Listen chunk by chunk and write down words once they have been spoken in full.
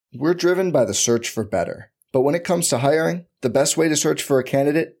We're driven by the search for better. But when it comes to hiring, the best way to search for a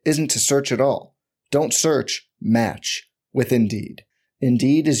candidate isn't to search at all. Don't search, match with Indeed.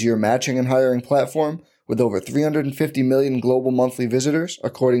 Indeed is your matching and hiring platform with over 350 million global monthly visitors,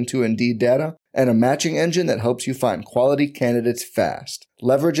 according to Indeed data, and a matching engine that helps you find quality candidates fast.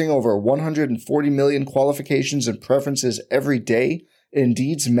 Leveraging over 140 million qualifications and preferences every day,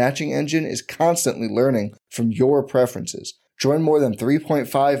 Indeed's matching engine is constantly learning from your preferences. Join more than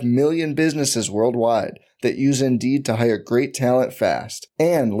 3.5 million businesses worldwide that use Indeed to hire great talent fast.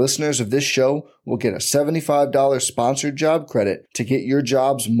 And listeners of this show will get a $75 sponsored job credit to get your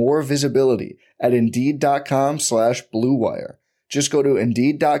jobs more visibility at Indeed.com/Blue Wire. Just go to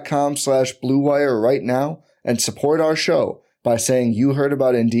Indeed.com/Blue Wire right now and support our show by saying you heard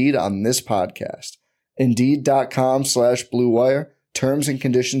about Indeed on this podcast. Indeed.com/Blue Wire. Terms and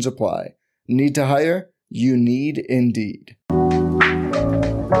conditions apply. Need to hire? You need Indeed.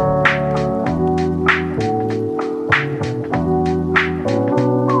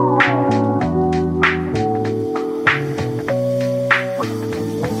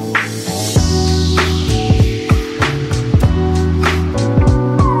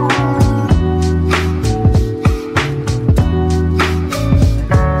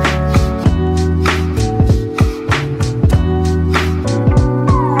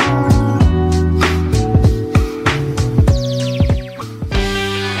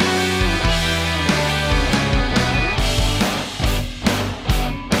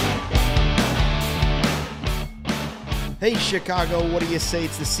 Hey Chicago, what do you say?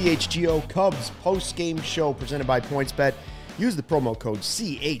 It's the CHGO Cubs post-game show presented by PointsBet. Use the promo code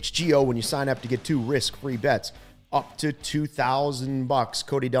CHGO when you sign up to get 2 risk-free bets up to $2,000.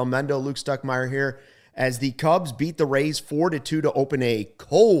 Cody Del Mendo, Luke Stuckmeyer here as the Cubs beat the Rays 4-2 to open a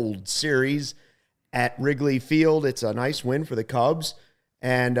cold series at Wrigley Field. It's a nice win for the Cubs.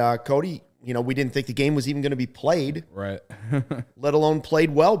 And Cody, you know, we didn't think the game was even going to be played. Right. Let alone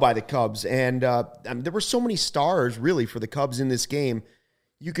played well by the Cubs. And I mean, there were so many stars, really, for the Cubs in this game.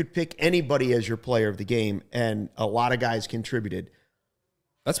 You could pick anybody as your player of the game, and a lot of guys contributed.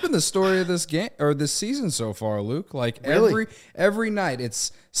 That's been the story of this game or this season so far, Luke. Like Really? every night,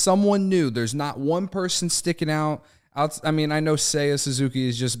 it's someone new. There's not one person sticking out. I mean, I know Seiya Suzuki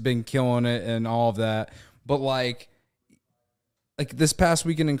has just been killing it and all of that, but like this past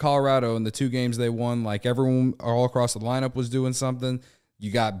weekend in Colorado and the 2 games they won, like everyone all across the lineup was doing something. You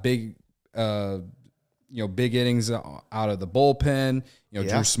got big innings out of the bullpen.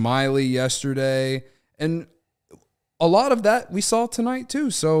 Drew Smiley yesterday, and a lot of that we saw tonight too.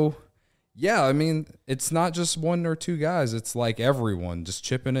 So, yeah, I mean, it's not just 1 or 2 guys. It's like everyone just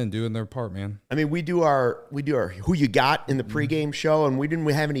chipping in, doing their part, man. I mean, we do our who you got in the pregame show, and we didn't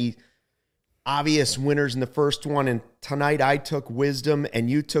have any obvious winners in the first one. And tonight I took Wisdom and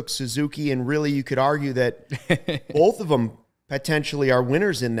you took Suzuki, and really you could argue that both of them potentially are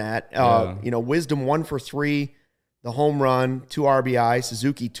winners in that. Wisdom 1 for 3, the home run, 2 RBI.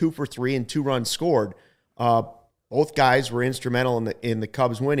 Suzuki 2 for 3 and 2 runs scored. Both guys were instrumental in the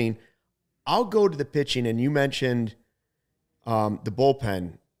Cubs winning. I'll go to the pitching, and you mentioned the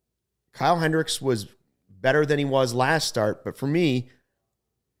bullpen. Kyle Hendricks was better than he was last start, but for me,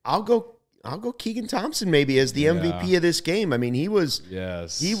 I'll go Keegan Thompson maybe as the MVP of this game. I mean, he was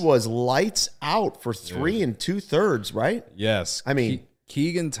lights out for 3 2/3, right? Yes. I mean,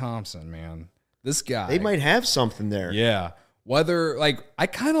 Keegan Thompson, man, this guy. They might have something there. Yeah. Whether I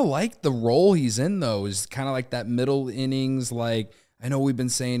kind of like the role he's in though, is kind of like that middle innings. Like I know we've been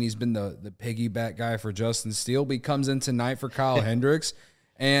saying he's been the piggyback guy for Justin Steele, but he comes in tonight for Kyle Hendricks,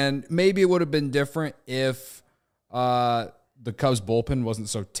 and maybe it would have been different if the Cubs bullpen wasn't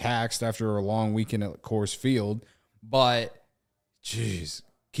so taxed after a long weekend at Coors Field. But, geez,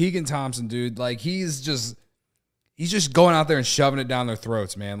 Keegan Thompson, dude, like he's just going out there and shoving it down their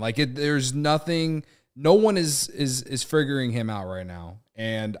throats, man. Like there's nothing, no one is figuring him out right now,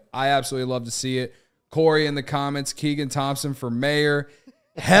 and I absolutely love to see it. Corey in the comments, Keegan Thompson for mayor.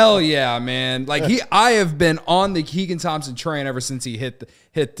 Hell yeah, man! Like I have been on the Keegan Thompson train ever since he hit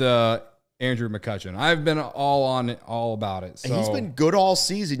Andrew McCutchen. I've been all about it. So. He's been good all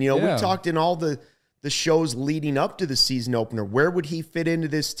season. We talked in all the shows leading up to the season opener. Where would he fit into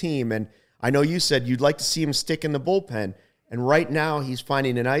this team? And I know you said you'd like to see him stick in the bullpen. And right now he's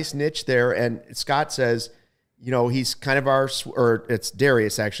finding a nice niche there. And Scott says, he's kind of it's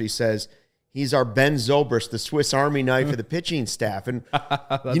Darius actually says, he's our Ben Zobrist, the Swiss Army knife of the pitching staff. And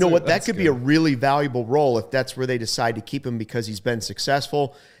you know what? That could be a really valuable role if that's where they decide to keep him because he's been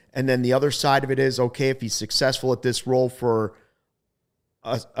successful. And then the other side of it is, okay, if he's successful at this role for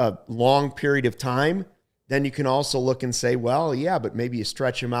a long period of time, then you can also look and say, well, yeah, but maybe you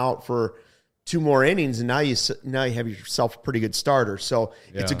stretch him out for 2 more innings, and now you have yourself a pretty good starter. So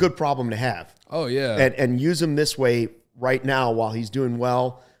it's a good problem to have. Oh, yeah. And use him this way right now while he's doing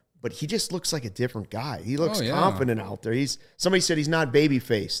well. But he just looks like a different guy. He looks confident out there. Somebody said he's not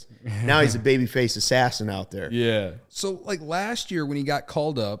baby-faced. Now he's a baby-faced assassin out there. Yeah. So, like, last year when he got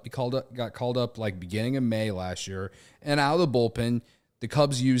called up, got called up like beginning of May last year, and out of the bullpen, the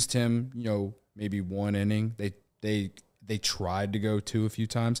Cubs used him, maybe 1 inning. They tried to go 2 a few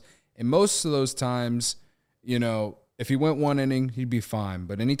times. And most of those times, if he went 1 inning, he'd be fine.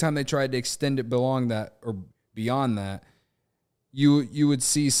 But anytime they tried to extend it beyond that, you would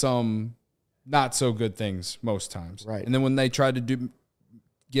see some not so good things most times. Right. And then when they tried to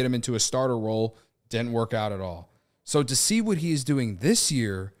get him into a starter role, didn't work out at all. So to see what he's doing this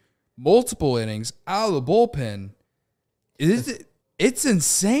year, multiple innings out of the bullpen, it's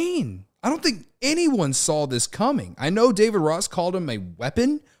insane. I don't think anyone saw this coming. I know David Ross called him a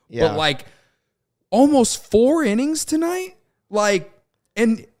weapon, but like almost 4 innings tonight.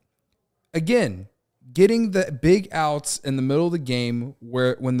 And again, getting the big outs in the middle of the game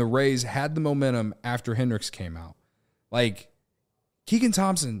when the Rays had the momentum after Hendricks came out. Like, Keegan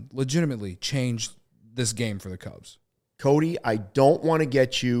Thompson legitimately changed this game for the Cubs. Cody, I don't want to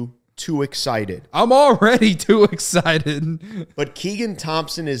get you too excited. I'm already too excited. But Keegan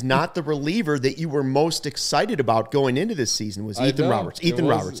Thompson is not the reliever that you were most excited about going into this season. Was Ethan Roberts. Ethan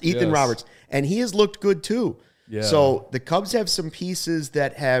Roberts. And he has looked good too. Yeah. So the Cubs have some pieces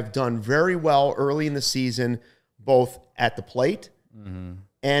that have done very well early in the season, both at the plate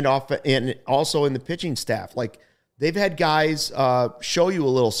and also in the pitching staff. Like, they've had guys show you a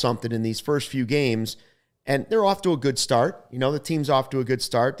little something in these first few games, and they're off to a good start. The team's off to a good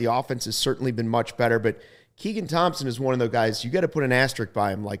start. The offense has certainly been much better, but Keegan Thompson is one of those guys you got to put an asterisk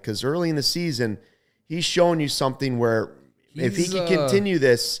by him, because early in the season, he's showing you something where if he can continue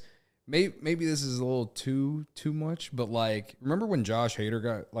this. Maybe this is a little too much, but remember when Josh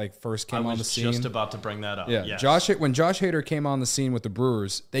Hader first came on the scene? I was just about to bring that up. Yeah, yes. When Josh Hader came on the scene with the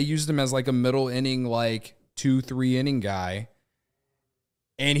Brewers, they used him as a middle inning, 2-3 inning guy,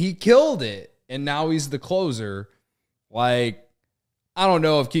 and he killed it. And now he's the closer. I don't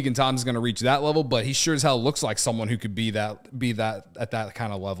know if Keegan Thompson's going to reach that level, but he sure as hell looks like someone who could be that at that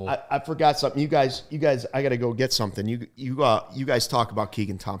kind of level. I forgot something. You guys, I got to go get something. You guys talk about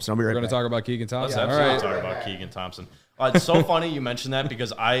Keegan Thompson. I'll be right back. We're going to talk about Keegan Thompson. Let's absolutely talk about Keegan Thompson. It's so funny you mentioned that,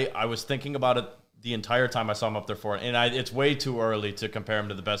 because I was thinking about it the entire time I saw him up there for it. And it's way too early to compare him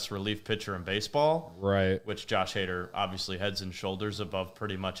to the best relief pitcher in baseball. Right. Which Josh Hader obviously heads and shoulders above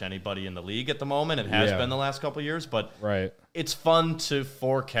pretty much anybody in the league at the moment, and has been the last couple of years. But it's fun to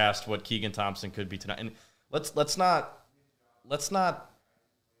forecast what Keegan Thompson could be tonight. And let's not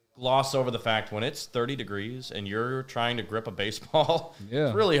gloss over the fact when it's 30 degrees and you're trying to grip a baseball,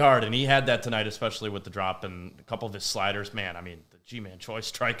 it's really hard. And he had that tonight, especially with the drop and a couple of his sliders. Man, I mean, the G-Man Choi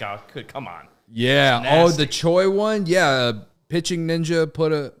strikeout, come on. Yeah. Oh, the Choi one. Yeah. Pitching Ninja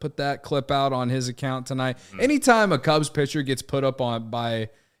put that clip out on his account tonight. Anytime a Cubs pitcher gets put up or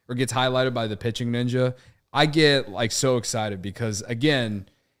gets highlighted by the Pitching Ninja, I get so excited, because again,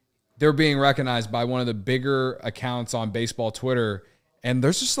 they're being recognized by one of the bigger accounts on baseball Twitter. And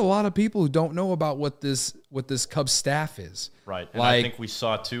there's just a lot of people who don't know about what this Cubs staff is. Right. And I think we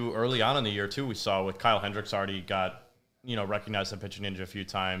saw too early on in the year too, we saw with Kyle Hendricks already got recognized on Pitching Ninja a few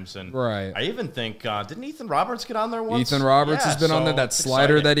times. And I even think, didn't Ethan Roberts get on there once? Ethan Roberts has been on there. That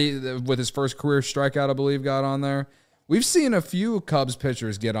slider that he, with his first career strikeout, I believe, got on there. We've seen a few Cubs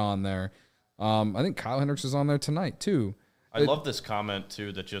pitchers get on there. I think Kyle Hendricks is on there tonight, too. I love this comment,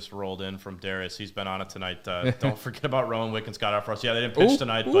 too, that just rolled in from Darius. He's been on it tonight. Don't forget about Rowan Wickens got out for us. Yeah, they didn't pitch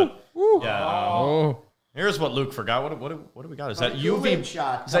tonight, but here's what Luke forgot. What do we got? Is that UV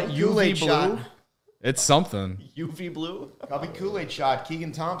shot? Is that UV blue? It's something. UV blue? Cubby Kool-Aid shot.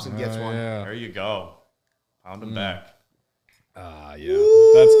 Keegan Thompson gets one. Yeah. There you go. Pound him back. Yeah.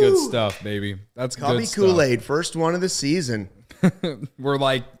 That's good stuff, baby. That's Cubby good stuff. Kool-Aid, first one of the season. We're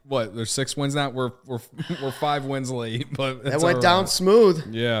what? There's 6 wins now. We're 5 wins late, but that went down smooth.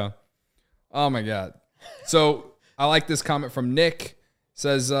 Yeah. Oh my God. So I like this comment from Nick.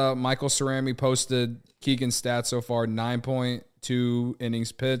 Says Michael Cerami posted Keegan's stats so far: 9.2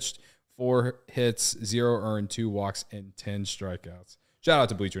 innings pitched, 4 hits, 0 earned, 2 walks, and 10 strikeouts. Shout out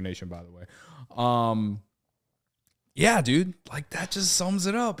to Bleacher Nation, by the way. Yeah, dude, that just sums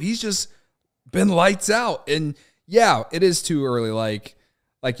it up. He's just been lights out. And yeah, it is too early, like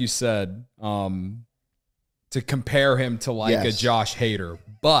you said, to compare him to a Josh Hader.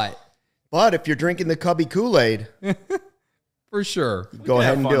 But if you're drinking the Cubby Kool-Aid, for sure. Go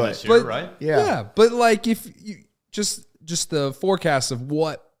ahead and do it. This year, right? Yeah, but like if you just the forecast of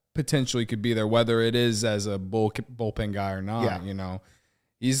what potentially could be there, whether it is as a bullpen guy or not, you know,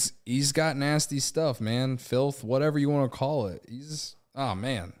 he's got nasty stuff, man, filth, whatever you want to call it. Oh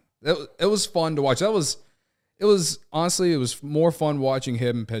man, it was fun to watch. It was honestly, it was more fun watching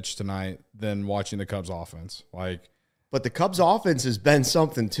him pitch tonight than watching the Cubs offense. But the Cubs offense has been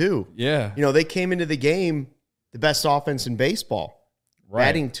something too. Yeah, you know, they came into the game the best offense in baseball,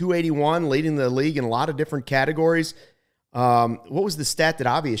 batting .281, leading the league in a lot of different categories. What was the stat that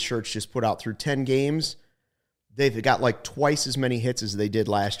Obvious Shirts just put out through 10 games? They've got like twice as many hits as they did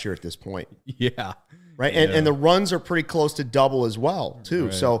last year at this point. Yeah. Right. And the runs are pretty close to double as well, too.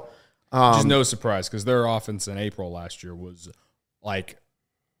 Right. So, which is no surprise because their offense in April last year was like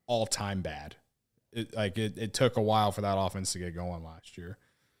all time bad. It took a while for that offense to get going last year.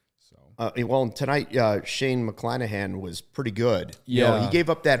 Well, tonight, Shane McClanahan was pretty good. Yeah. You know, he gave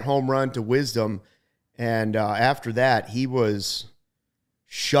up that home run to Wisdom, and after that, he was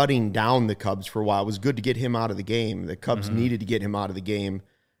shutting down the Cubs for a while. It was good to get him out of the game. The Cubs needed to get him out of the game,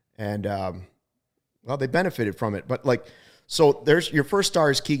 and, well, they benefited from it. But, so there's your first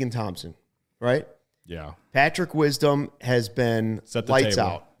star is Keegan Thompson, right? Yeah. Patrick Wisdom has been lights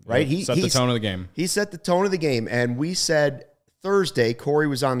out, right? He set the tone of the game. He set the tone of the game, and we said – Thursday, Corey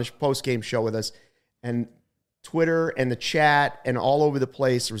was on the post-game show with us, and Twitter and the chat and all over the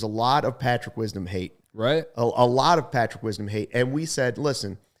place, there was a lot of Patrick Wisdom hate. Right. A lot of Patrick Wisdom hate. And we said,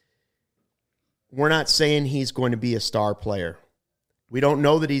 listen, we're not saying he's going to be a star player. We don't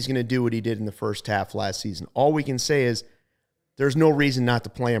know that he's going to do what he did in the first half last season. All we can say is there's no reason not to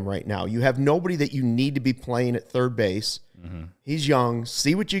play him right now. You have nobody that you need to be playing at third base. He's young.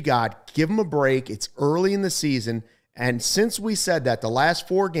 See what you got. Give him a break. It's early in the season. And since we said that, the last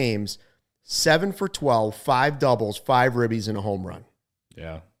 4 games, 7 for 12, 5 doubles, 5 ribbies, and a home run.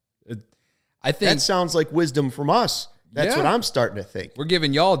 Yeah. I think that sounds like wisdom from us. That's what I'm starting to think. We're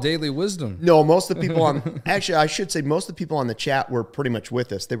giving y'all daily wisdom. No, most of the people on – actually, I should say most of the people on the chat were pretty much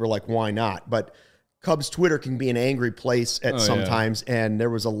with us. They were like, why not? But Cubs Twitter can be an angry place at sometimes, and there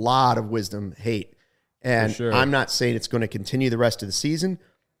was a lot of wisdom hate. And I'm not saying it's going to continue the rest of the season.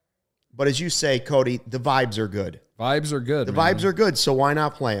 But as you say, Cody, the vibes are good. Vibes are good. The vibes are good, so why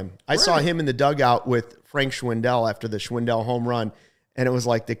not play him? I saw him in the dugout with Frank Schwindel after the Schwindel home run, and it was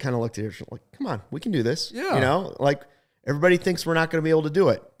like they kind of looked at it like, come on, we can do this. Yeah. You know, like everybody thinks we're not going to be able to do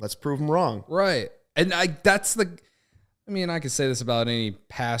it. Let's prove them wrong. Right. And I could say this about any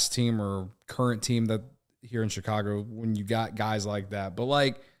past team or current team that here in Chicago when you got guys like that. But,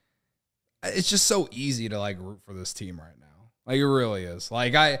 like, it's just so easy to, like, root for this team right now. Like, it really is.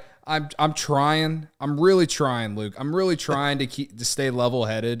 Like, I'm trying. I'm really trying, Luke. I'm really trying to stay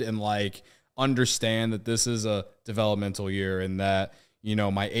level-headed and, like, understand that this is a developmental year and that, you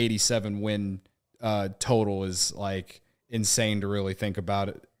know, my 87 win total is, like, insane to really think about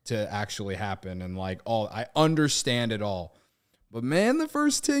it to actually happen. And, like, I understand it all. But, man, the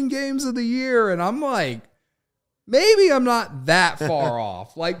first 10 games of the year, and I'm like, maybe I'm not that far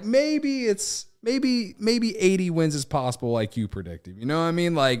off. Like, maybe it's maybe 80 wins is possible like you predicted. You know what I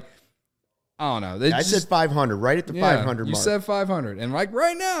mean? Like, I don't know. I said 500, right at the 500 mark. You said 500. And, like,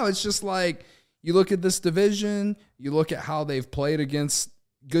 right now, it's just like you look at this division, you look at how they've played against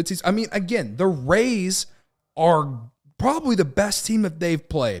good teams. I mean, again, the Rays are probably the best team that they've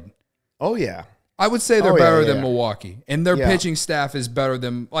played. Oh, yeah. I would say they're better than Milwaukee. And their pitching staff is better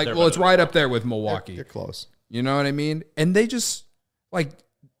than, like, it's right up there with Milwaukee. They're close. You know what I mean? And they just, like,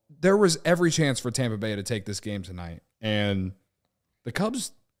 there was every chance for Tampa Bay to take this game tonight. And the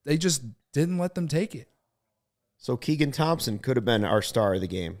Cubs, they just didn't let them take it. So Keegan Thompson could have been our star of the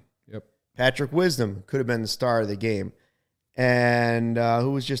game. Yep. Patrick Wisdom could have been the star of the game. And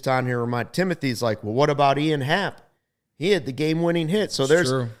who was just on here? Timothy's like, well, what about Ian Happ? He had the game-winning hit. So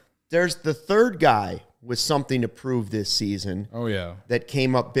there's the third guy with something to prove this season. Oh, yeah. That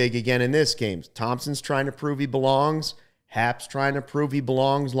came up big again in this game. Thompson's trying to prove he belongs. Happ's trying to prove he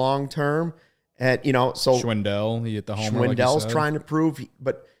belongs long-term. And, you know, so Schwindel, he hit the home run. Schwindel's trying to prove,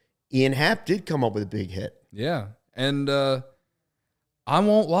 but Ian Happ did come up with a big hit. Yeah. And I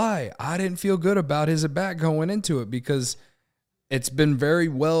won't lie. I didn't feel good about his at-bat going into it because it's been very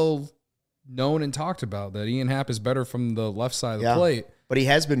well known and talked about that Ian Happ is better from the left side of the plate. But he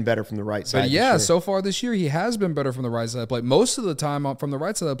has been better from the right side. But yeah, so far this year, he has been better from the right side of the plate. Most of the time from the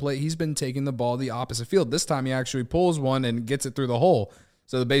right side of the plate, he's been taking the ball the opposite field. This time he actually pulls one and gets it through the hole.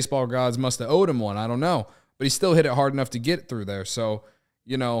 So the baseball gods must have owed him one. I don't know. But he still hit it hard enough to get it through there. So,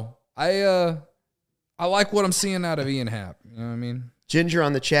 you know, I'm I like what I'm seeing out of Ian Happ. You know what I mean? Ginger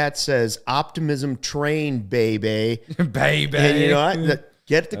on the chat says, optimism train, baby. Baby. And you know what?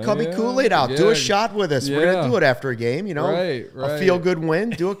 Get the Cubby Kool-Aid out. Do a shot with us. We're going to do it after a game, you know. Right. A feel-good win.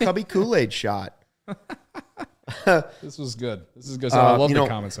 Do a Cubby Kool-Aid shot. This was good. This is good. So I love the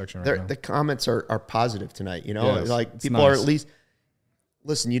comment section right now. The comments are positive tonight, you know. Yes, like people are at least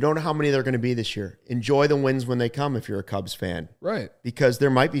listen, you don't know how many they're going to be this year. Enjoy the wins when they come if you're a Cubs fan. Right. Because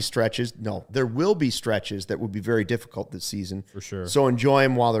there might be stretches. No, there will be stretches that would be very difficult this season. For sure. So enjoy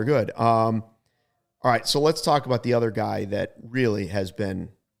them while they're good. All right, so let's talk about the other guy that really has been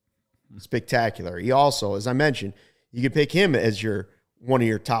spectacular. He also, as I mentioned, you can pick him as one of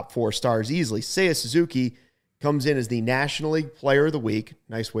your top 4 stars easily. Seiya Suzuki comes in as the National League Player of the Week.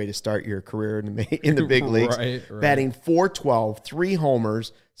 Nice way to start your career in the big leagues. Right. Batting .412, 3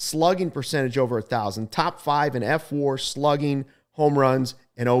 homers, slugging percentage over 1,000, top 5 in F4, slugging, home runs,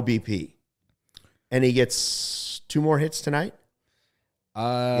 and OBP. And he gets 2 more hits tonight?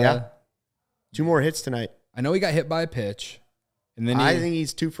 Yeah. 2 more hits tonight. I know he got hit by a pitch. And then I think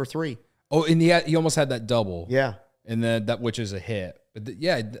he's 2 for 3. Oh, and he almost had that double. Yeah. And then which is a hit. But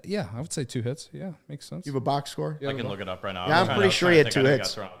yeah, I would say 2 hits. Yeah, makes sense. You have a box score? I can look it up right now. Yeah, I'm pretty sure he had 2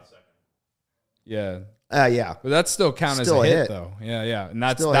 hits. Yeah. Yeah. But that still counts as a hit, though. Yeah. And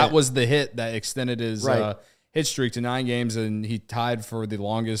that was the hit that extended his hit streak to 9 games, and he tied for the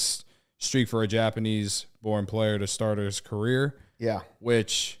longest streak for a Japanese-born player to start his career. Yeah.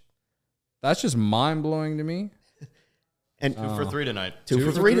 Which, that's just mind-blowing to me. And 2 for 3 tonight. 2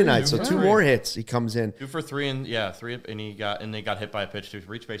 for 3 tonight. So 2 more hits. He comes in. 2 for 3 and 3, and he got hit by a pitch too.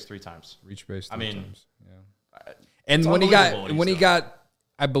 Reach base 3 times. Times. Yeah. And when he got,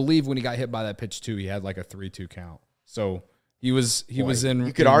 I believe when he got hit by that pitch too, he had like a 3-2 count. So he was in.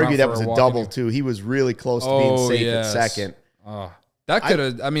 You could argue that was a double too. He was really close to being safe at second. That could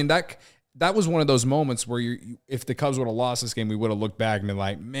have. I mean that was one of those moments where if the Cubs would have lost this game, we would have looked back and been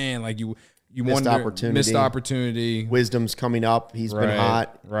like, man, like you missed opportunity. Wisdom's coming up. He's been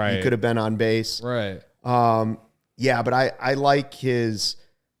hot. Right. He could have been on base. Right. Yeah, but I like his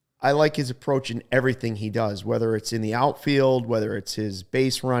approach in everything he does, whether it's in the outfield, whether it's his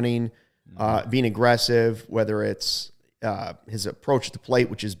base running, being aggressive, whether it's his approach at the plate,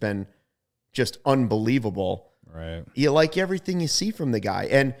 which has been just unbelievable. Right. You like everything you see from the guy.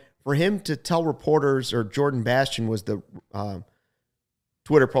 And for him to tell reporters, or Jordan Bastian was the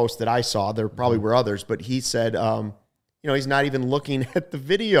Twitter post that I saw, there probably were others, but he said, he's not even looking at the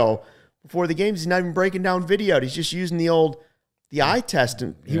video before the games. He's not even breaking down video. He's just using the eye test.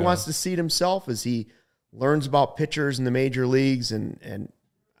 And he wants to see it himself as he learns about pitchers in the major leagues. And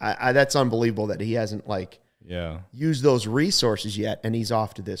that's unbelievable that he hasn't used those resources yet. And he's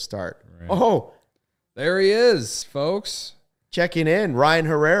off to this start. Right. Oh, there he is, folks. Checking in, Ryan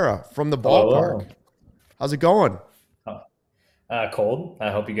Herrera from the ballpark. Hello. How's it going? Cold.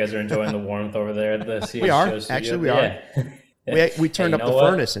 I hope you guys are enjoying the warmth over there at the CH We are. Show studio. Actually, we are. We turned up the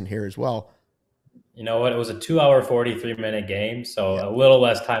furnace in here as well. You know what? It was a 2-hour, 43-minute game, so a little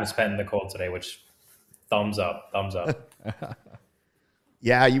less time spent in the cold today, which thumbs up.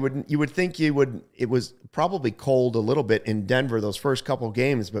 Yeah, you would think you would. It was probably cold a little bit in Denver those first couple of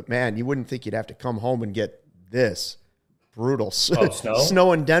games, but man, you wouldn't think you'd have to come home and get this brutal snow.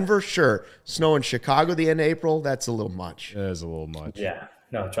 Snow in Denver, sure. Snow in Chicago the end of April, that's a little much. It is a little much. Yeah,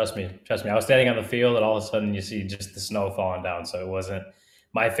 no, trust me. I was standing on the field, and all of a sudden you see just the snow falling down. So it wasn't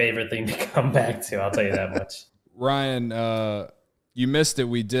my favorite thing to come back to. I'll tell you that much. Ryan, you missed it.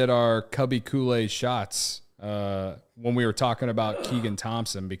 We did our Cubby Kool-Aid shots when we were talking about Keegan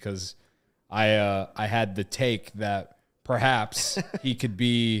Thompson, because I had the take that perhaps he could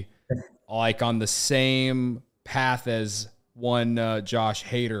be like on the same path as one Josh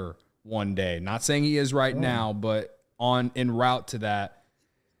Hader one day. Not saying he is right now, but en route to that.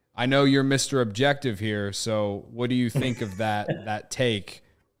 I know you're Mr. Objective here, so what do you think of that take?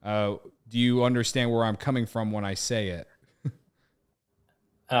 Do you understand where I'm coming from when I say it?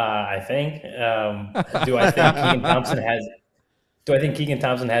 I think. Do I think Keegan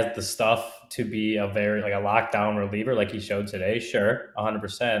Thompson has the stuff to be a very a lockdown reliever like he showed today? Sure,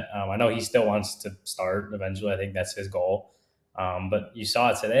 100%. I know he still wants to start eventually. I think that's his goal. But you saw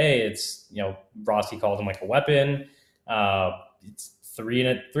it today. It's Rossi called him like a weapon. It's 3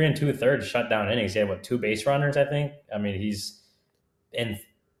 and 2/3 shutdown innings. He had 2 base runners, I think. I mean, he's in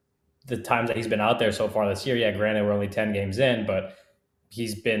the times that he's been out there so far this year. Yeah, granted we're only 10 games in, but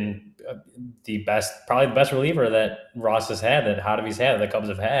he's been probably the best reliever that Ross has had, that Hottovie's had, that the Cubs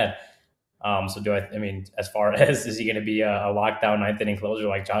have had. So as far as, is he going to be a lockdown 9th inning closer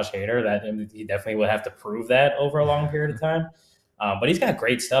like Josh Hader? That he definitely will have to prove that over a long period of time. But he's got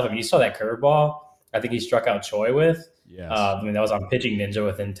great stuff. I mean, you saw that curveball. I think he struck out Choi with. Yes. I mean, that was on Pitching Ninja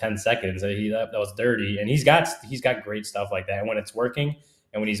within 10 seconds. That was dirty. And he's got great stuff like that. And when it's working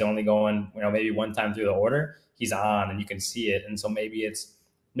and when he's only going, maybe one time through the order, he's on and you can see it. And so maybe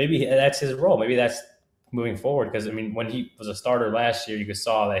that's his role. Maybe that's moving forward. Because, I mean, when he was a starter last year, you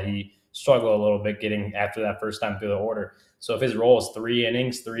saw that he struggled a little bit getting after that first time through the order. So if his role is 3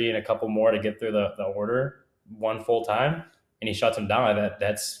 innings, 3 and a couple more to get through the order, one full time, and he shuts him down,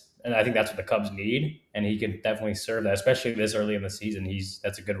 and I think that's what the Cubs need, and he can definitely serve that, especially this early in the season.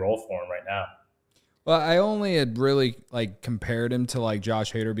 That's a good role for him right now. Well, I only had really compared him to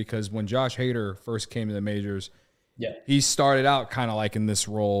Josh Hader because when Josh Hader first came to the majors, he started out kind of in this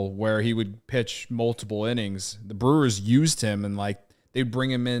role where he would pitch multiple innings. The Brewers used him and they'd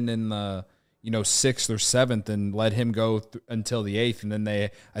bring him in the 6th or 7th and let him go until the 8th, and then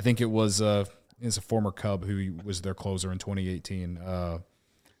I think it was a former Cub who was their closer in 2018.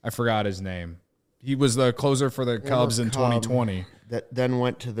 I forgot his name. He was the closer for the Cubs in 2020. That then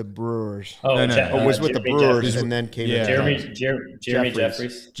went to the Brewers. Oh, no. It was with the Brewers Jeffries. and then came Yeah. to Jeremy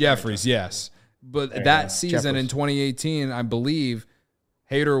Jeffries. Jeffries, yes. But that season in 2018, I believe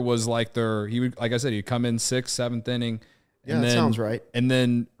Hader was he'd come in 6th, 7th inning. Yeah, that sounds right. And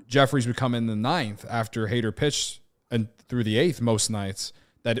then Jeffries would come in the 9th after Hader pitched and through the 8th most nights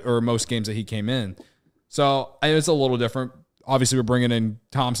or most games that he came in. So it's a little different. Obviously, we're bringing in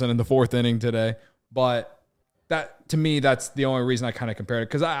Thompson in the 4th inning today, but that to me, that's the only reason I kind of compared it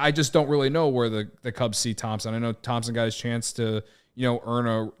because I just don't really know where the Cubs see Thompson. I know Thompson got his chance to earn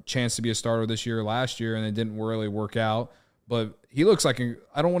a chance to be a starter last year, and it didn't really work out. But he looks I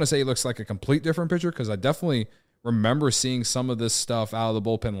don't want to say he looks like a complete different pitcher because I definitely remember seeing some of this stuff out of the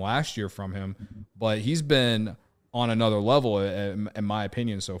bullpen last year from him, but he's been on another level in my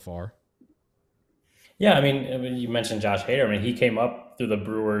opinion so far. Yeah, I mean, you mentioned Josh Hader. I mean, he came up through the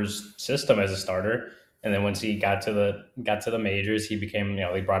Brewers system as a starter, and then once he got to the majors, he became,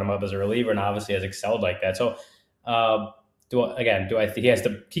 they brought him up as a reliever, and obviously has excelled like that. So, I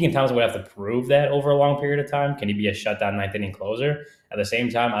think Keegan Thompson would have to prove that over a long period of time? Can he be a shutdown 9th inning closer? At the same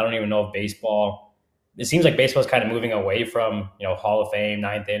time, I don't even know if baseball. It seems like baseball is kind of moving away from Hall of Fame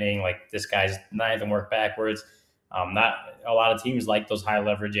 9th inning, like this guy's 9th and work backwards. Not a lot of teams like those high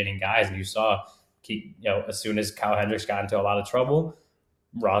leverage inning guys, and you saw. As soon as Kyle Hendricks got into a lot of trouble,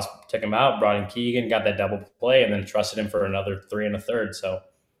 Ross took him out, brought in Keegan, got that double play, and then trusted him for another 3 1/3. So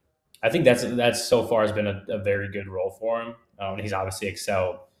I think that's so far has been a very good role for him. He's obviously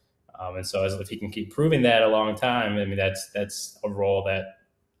excelled, and so if he can keep proving that a long time, I mean that's a role that,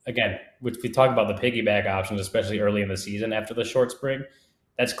 again, which we talk about the piggyback options, especially early in the season after the short spring.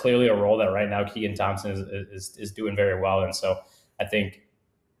 That's clearly a role that right now Keegan Thompson is doing very well, and so I think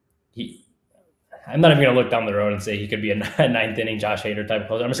I'm not even going to look down the road and say he could be a 9th inning Josh Hader type of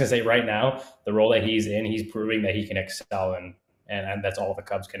closer. I'm just going to say right now, the role that he's in, he's proving that he can excel in, and that's all the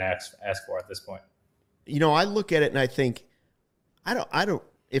Cubs can ask for at this point. I look at it and I think, I don't.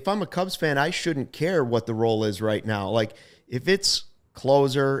 If I'm a Cubs fan, I shouldn't care what the role is right now. Like if it's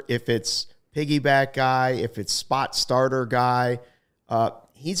closer, if it's piggyback guy, if it's spot starter guy,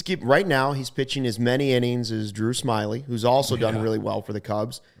 right now he's pitching as many innings as Drew Smyly, who's also done really well for the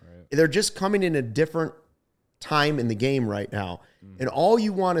Cubs. They're just coming in a different time in the game right now. And all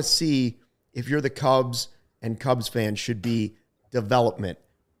you want to see if you're the Cubs and Cubs fans should be development,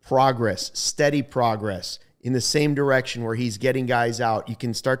 progress, steady progress in the same direction where he's getting guys out. You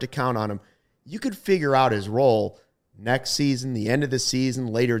can start to count on him. You could figure out his role next season, the end of the season,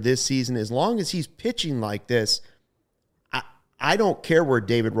 later this season. As long as he's pitching like this, I don't care where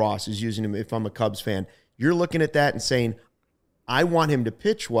David Ross is using him if I'm a Cubs fan. You're looking at that and saying, I want him to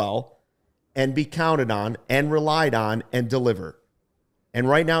pitch well and be counted on and relied on and deliver. And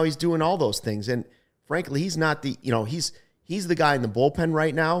right now he's doing all those things. And frankly, he's not he's the guy in the bullpen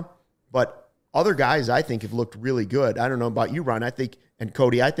right now, but other guys I think have looked really good. I don't know about you, Ron. And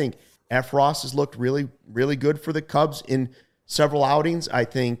Cody, I think F. Ross has looked really, really good for the Cubs in several outings. I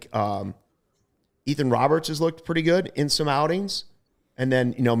think Ethan Roberts has looked pretty good in some outings. And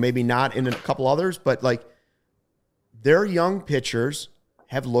then, maybe not in a couple others, but their young pitchers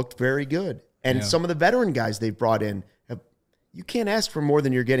have looked very good. And some of the veteran guys they've brought in, you can't ask for more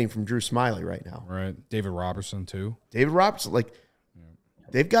than you're getting from Drew Smyly right now. Right. David Robertson, too. David Robertson,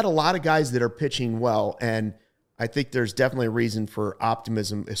 they've got a lot of guys that are pitching well, and I think there's definitely a reason for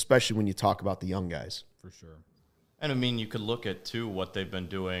optimism, especially when you talk about the young guys. For sure. And, I mean, you could look at, too, what they've been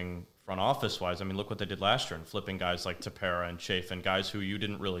doing front office-wise. I mean, look what they did last year and flipping guys like Tepera and Chafin, guys who you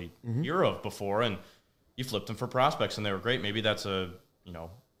didn't really hear of before, and you flipped them for prospects, and they were great. Maybe that's a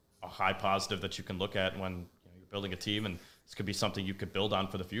high positive that you can look at when you're building a team, and this could be something you could build on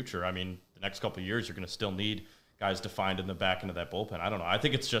for the future. I mean, next couple of years, you're going to still need guys to find in the back end of that bullpen. I don't know. I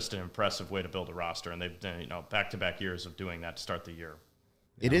think it's just an impressive way to build a roster, and they've done, back-to-back years of doing that to start the year.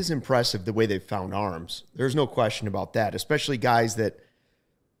 It is impressive the way they've found arms. There's no question about that, especially guys that,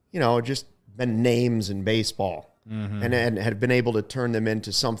 just been names in baseball and have been able to turn them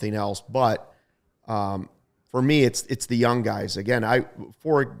into something else. But for me, it's the young guys. Again,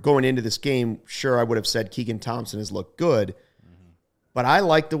 before going into this game, sure, I would have said Keegan Thompson has looked good. But I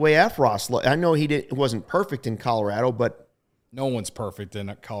like the way Ross looked. I know he wasn't perfect in Colorado, but no one's perfect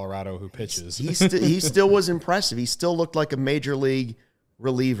in Colorado who pitches. He still was impressive. He still looked like a major league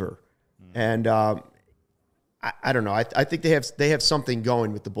reliever. And I don't know. I think they have something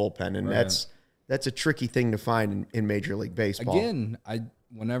going with the bullpen, and that's a tricky thing to find in Major League Baseball. Again, I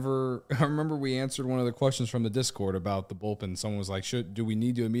remember we answered one of the questions from the Discord about the bullpen. Someone was like, do we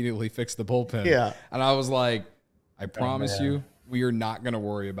need to immediately fix the bullpen? Yeah. And I was like, I promise you, we are not going to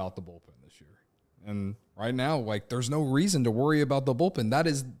worry about the bullpen this year. And right now, there's no reason to worry about the bullpen. That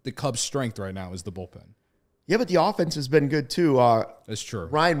is the Cubs' strength right now, is the bullpen. Yeah, but the offense has been good too. That's true.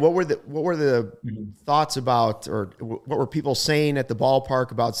 Ryan, what were the thoughts about, or what were people saying at the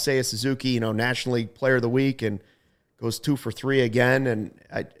ballpark about Seiya Suzuki, National League Player of the Week, and goes 2 for 3 again? And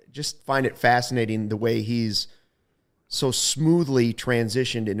I just find it fascinating the way he's so smoothly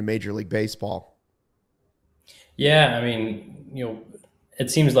transitioned into Major League Baseball. Yeah, I mean, it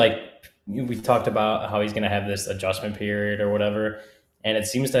seems like we talked about how he's going to have this adjustment period or whatever, and it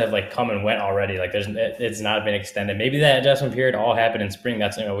seems to have come and went already. It's not been extended. Maybe that adjustment period all happened in spring.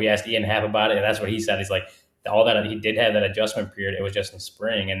 That's we asked Ian Happ about it, and that's what he said. He's like, all that he did have that adjustment period. It was just in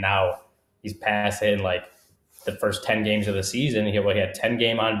spring, and now he's past it in the first 10 games of the season. He had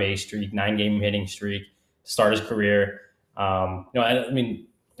 10-game on base streak, 9-game hitting streak to start his career. I mean,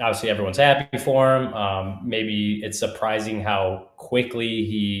 obviously everyone's happy for him. Maybe it's surprising how quickly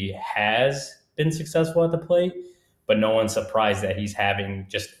he has been successful at the plate, but no one's surprised that he's having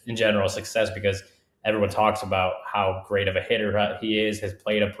just in general success because everyone talks about how great of a hitter he is, his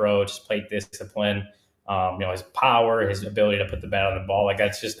plate approach, his plate discipline, his power, his ability to put the bat on the ball.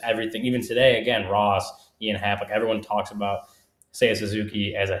 That's just everything. Even today, again, Ross, Ian Happ, everyone talks about Seiya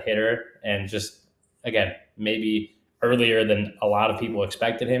Suzuki as a hitter, and just, again, maybe earlier than a lot of people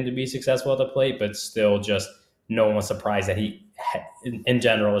expected him to be successful at the plate, but still just no one was surprised that he, in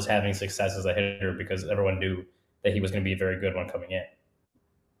general, is having success as a hitter because everyone knew that he was going to be very good when coming in.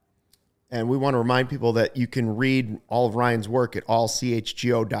 And we want to remind people that you can read all of Ryan's work at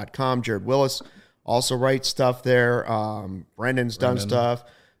allchgo.com. Jared Willis also writes stuff there. Brendan's done stuff.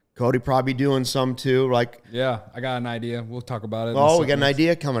 Cody probably doing some too. Yeah, I got an idea. We'll talk about it. Oh, we got an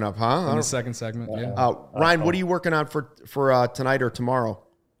idea coming up, huh? In the second segment, yeah. Ryan, what are you working on for tonight or tomorrow?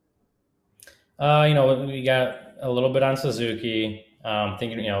 We got a little bit on Suzuki.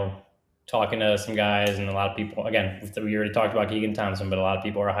 Thinking, talking to some guys and a lot of people. Again, we already talked about Keegan Thompson, but a lot of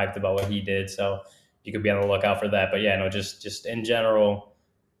people are hyped about what he did. So you could be on the lookout for that. But yeah, just in general,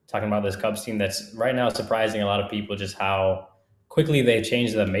 talking about this Cubs team that's right now surprising a lot of people just how quickly they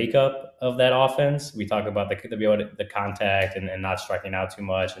changed the makeup of that offense. We talk about the contact and not striking out too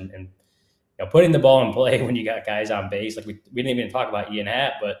much and putting the ball in play when you got guys on base. We didn't even talk about Ian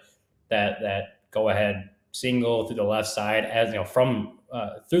Happ, but that go ahead single through the left side from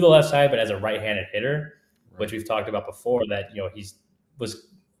through the left side, but as a right-handed hitter, which we've talked about before, that he's was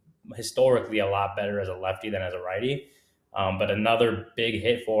historically a lot better as a lefty than as a righty. But another big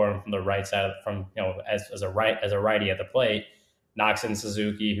hit for him from the right side, as a righty at the plate, knocks in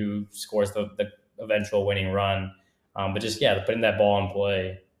Suzuki, who scores the eventual winning run. But just putting that ball in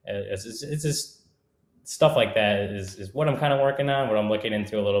play, it's just stuff like that is what I'm kind of working on, what I'm looking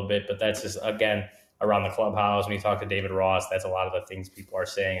into a little bit. But that's just, again, around the clubhouse. When you talk to David Ross, that's a lot of the things people are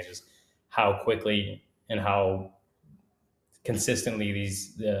saying is just how quickly and how consistently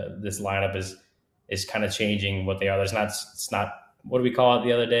this lineup is kind of changing what they are. It's not what do we call it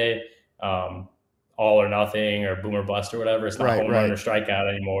the other day? All or nothing or boom or bust or whatever. It's not home run or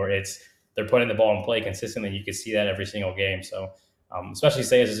strikeout anymore. They're putting the ball in play consistently. You can see that every single game. So especially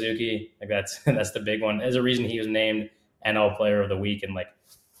Seiya Suzuki, that's the big one. There's a reason he was named NL Player of the Week in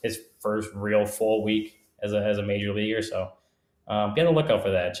his first real full week as a major leaguer. So be on the lookout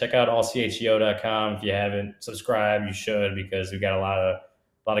for that. Check out allchgo.com. If you haven't subscribed, you should, because we've got a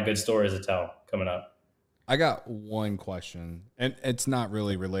lot of good stories to tell coming up. I got one question, and it's not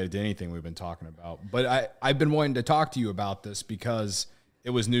really related to anything we've been talking about, but I've been wanting to talk to you about this because it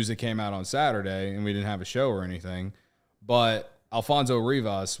was news that came out on Saturday and we didn't have a show or anything, but Alfonso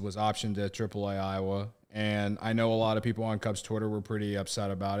Rivas was optioned to AAA Iowa, and I know a lot of people on Cubs Twitter were pretty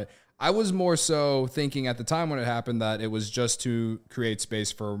upset about it. I was more so thinking at the time when it happened that it was just to create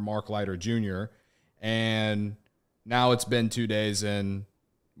space for Mark Leiter Jr. And now it's been 2 days and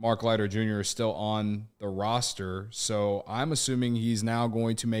Mark Leiter Jr. is still on the roster. So I'm assuming he's now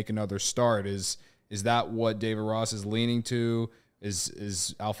going to make another start. Is that what David Ross is leaning to?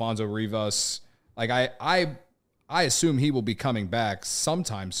 Is Alfonso Rivas, like I assume he will be coming back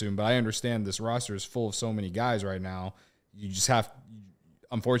sometime soon, but I understand this roster is full of so many guys right now. You just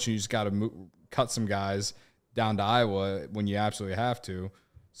unfortunately, you just got to cut some guys down to Iowa when you absolutely have to.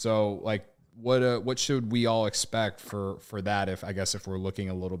 So, like, what should we all expect for that? If we're looking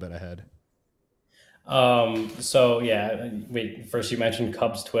a little bit ahead. So yeah, wait. First, you mentioned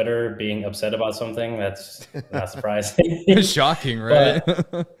Cubs Twitter being upset about something. That's not surprising. It's shocking, right?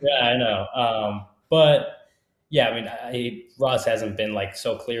 Yeah, I know. But yeah, I mean, Ross hasn't been like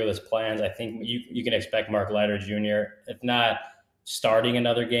so clear with his plans. I think you can expect Mark Leiter Jr. if not starting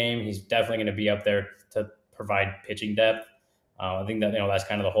another game, he's definitely going to be up there to provide pitching depth. I think that that's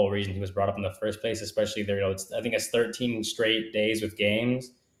kind of the whole reason he was brought up in the first place, especially there. I think it's 13 straight days with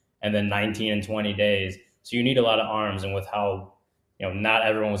games, and then 19 and 20 days. So you need a lot of arms, and with how not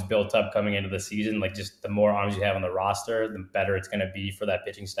everyone was built up coming into the season, like just the more arms you have on the roster, the better it's going to be for that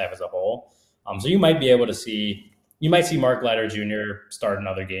pitching staff as a whole. So you might be able to see Mark Leiter Jr. start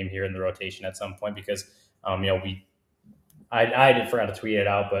another game here in the rotation at some point because I forgot to tweet it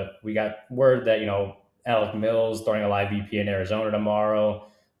out, but we got word that, Alec Mills throwing a live BP in Arizona tomorrow.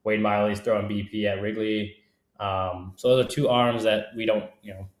 Wade Miley's throwing BP at Wrigley. So those are two arms that we don't,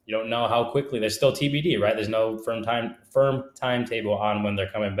 you don't know how quickly. There's still TBD, right? There's no firm timetable on when they're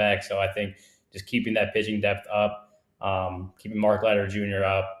coming back. So I think just keeping that pitching depth up, keeping Mark Leiter Jr.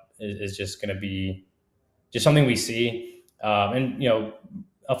 up is just going to be just something we see. And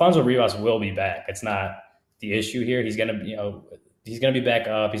Alfonso Rivas will be back. It's not the issue here. He's gonna be back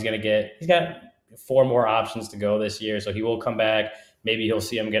up. He's got 4 more options to go this year, so he will come back. Maybe he'll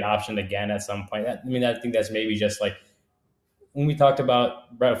see him get optioned again at some point. I think that's maybe just like when we talked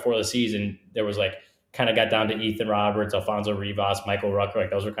about right before the season, there was like kind of got down to Ethan Roberts, Alfonso Rivas, Michael Rucker.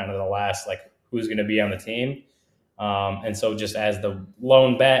 Like those were kind of the last like who's going to be on the team. And so just as the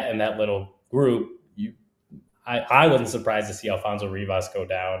lone bat in that little group, I wasn't surprised to see Alfonso Rivas go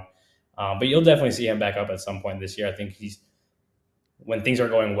down. But you'll definitely see him back up at some point this year. I think when things are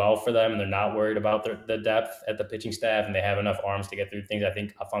going well for them and they're not worried about the depth at the pitching staff and they have enough arms to get through things, I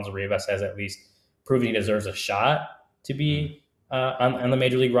think Alfonso Rivas has at least proven he deserves a shot to be on the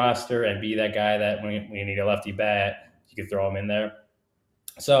major league roster and be that guy that when you need a lefty bat, you can throw him in there.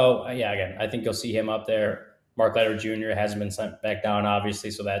 So, again, I think you'll see him up there. Mark Leiter Jr. hasn't been sent back down, obviously,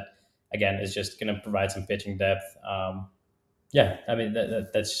 so that, again, is just going to provide some pitching depth.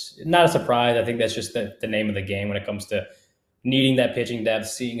 That's not a surprise. I think that's just the name of the game when it comes to needing that pitching depth,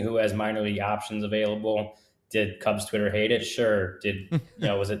 seeing who has minor league options available. Did Cubs Twitter hate it? Sure.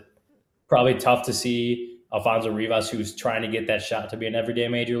 Was it probably tough to see Alfonso Rivas, who's trying to get that shot to be an everyday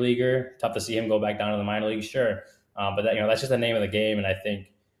major leaguer? Tough to see him go back down to the minor league? Sure. But that's just the name of the game. And I think,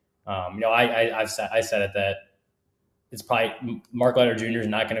 I said it that it's probably Mark Leiter Jr. is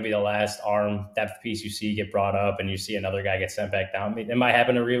not going to be the last arm depth piece you see get brought up and you see another guy get sent back down. It might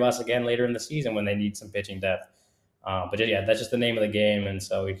happen to Rivas again later in the season when they need some pitching depth. But that's just the name of the game. And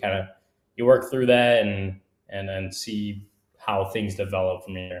so you work through that and then see how things develop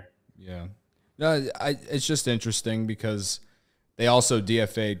from here. Yeah. No, it's just interesting because they also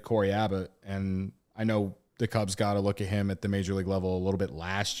DFA'd Corey Abbott. And I know the Cubs got to look at him at the major league level a little bit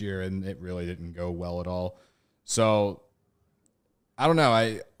last year and it really didn't go well at all. So I don't know.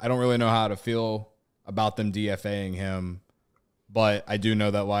 I don't really know how to feel about them DFAing him, but I do know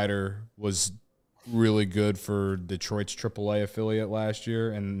that Leiter was really good for Detroit's AAA affiliate last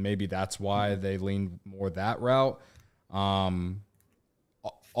year, and maybe that's why they leaned more that route. All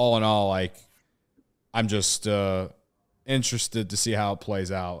in all, like I'm just interested to see how it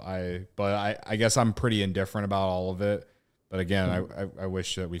plays out. I guess I'm pretty indifferent about all of it. But again, I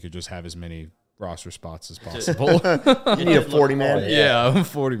wish that we could just have as many roster spots as possible. You need a 40-man. Yeah,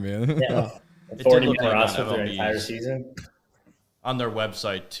 40 man. Yeah, It 40 did look man like roster on for their MLB's entire season. On their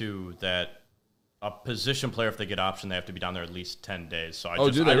website too, that a position player, if they get optioned, they have to be down there at least 10 days. So I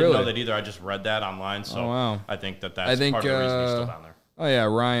didn't know that either. I just read that online. So wow. I think that's part of the reason he's still down there. Oh yeah,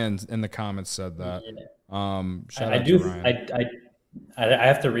 Ryan in the comments said that. Yeah. Shout out to Ryan. I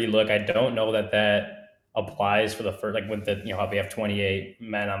have to relook. I don't know that applies for the first, like with the how they have 28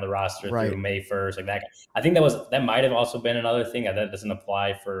 men on the roster through May 1st, like that. I think that might have also been another thing that doesn't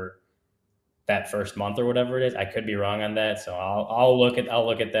apply for that first month or whatever it is. I could be wrong on that, so I'll look at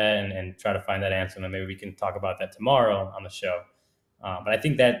that and try to find that answer, and then maybe we can talk about that tomorrow on the show. But I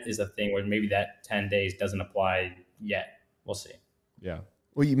think that is a thing where maybe that 10 days doesn't apply yet. We'll see. Yeah.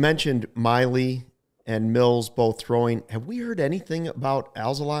 Well, you mentioned Miley and Mills both throwing. Have we heard anything about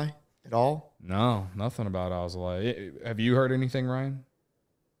Alzolay at all? No, nothing about Alzolay. Have you heard anything, Ryan?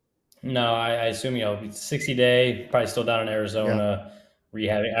 No, I assume, 60-day, probably still down in Arizona,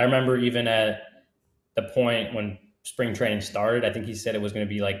 rehabbing. I remember even at the point when spring training started, I think he said it was going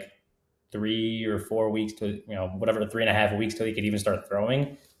to be like 3 or 4 weeks to, 3.5 weeks till he could even start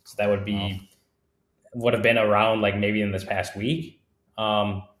throwing. So that would would have been around like maybe in this past week.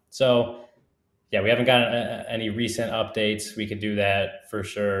 So yeah, we haven't gotten any recent updates. We could do that for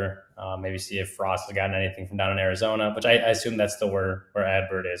sure. Maybe see if Frost has gotten anything from down in Arizona, which I assume that's still where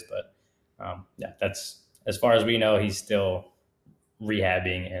Adbert is. But yeah, that's as far as we know. He's still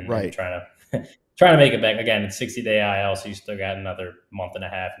rehabbing and trying to make it back. Again, it's 60-day IL, so you still got another month and a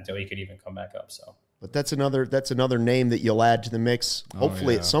half until he could even come back up. So, but that's another name that you'll add to the mix,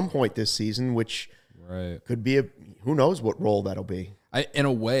 hopefully at some point this season, which could be who knows what role that'll be. In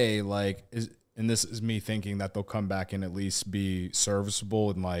a way, and this is me thinking that they'll come back and at least be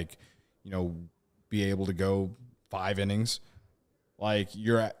serviceable and be able to go 5 innings. Like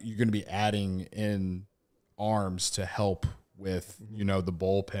you're going to be adding in arms to help with, the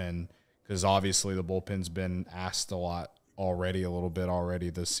bullpen, because obviously the bullpen's been asked a lot already, a little bit already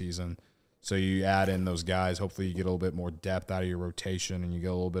this season. So you add in those guys, hopefully you get a little bit more depth out of your rotation and you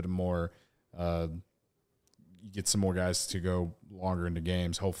get a little bit more you get some more guys to go longer into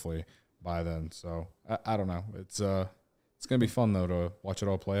games, hopefully, by then. So, I don't know. It's going to be fun, though, to watch it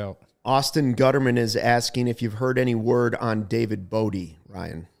all play out. Austin Gutterman is asking if you've heard any word on David Bodie,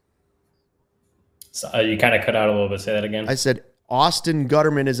 Ryan. So, you kind of cut out a little bit. Say that again. I said Austin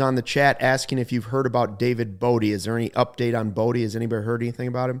Gutterman is on the chat asking if you've heard about David Bodie. Is there any update on Bodie? Has anybody heard anything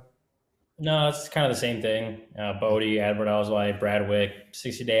about him? No, it's kind of the same thing. Bodie, Adbert Alzolay, Bradwick,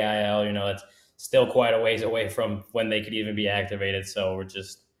 60-day IL, that's still quite a ways away from when they could even be activated. So we're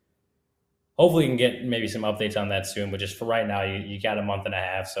just hopefully we can get maybe some updates on that soon. But just for right now, you got a month and a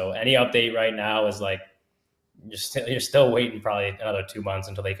half. So any update right now is like you're still waiting probably another 2 months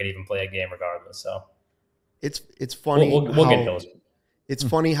until they could even play a game regardless. So it's funny. We'll get those. It's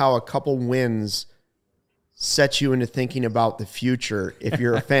funny how a couple wins sets you into thinking about the future if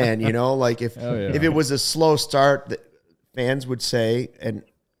you're a fan. Like if it was a slow start, that fans would say, and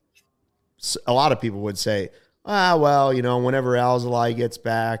a lot of people would say, whenever Alzolay gets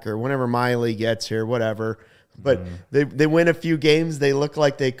back or whenever Miley gets here, whatever. But they win a few games, they look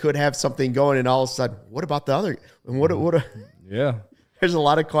like they could have something going, and all of a sudden, what about the other? And there's a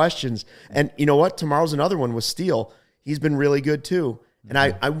lot of questions. And you know what? Tomorrow's another one with Steele. He's been really good too. And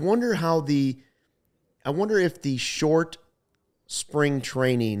I wonder if the short spring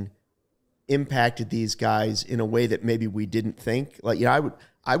training impacted these guys in a way that maybe we didn't think.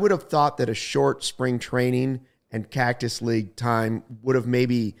 I would have thought that a short spring training and Cactus League time would have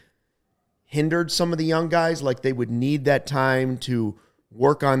maybe hindered some of the young guys. Like they would need that time to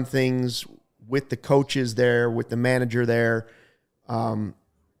work on things with the coaches there, with the manager there.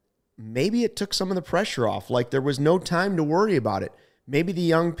 Maybe it took some of the pressure off. Like there was no time to worry about it. Maybe the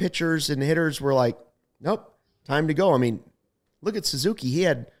young pitchers and hitters were like, nope, time to go. I mean, look at Suzuki. He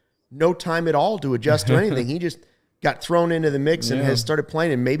had no time at all to adjust to anything. He just got thrown into the mix and has started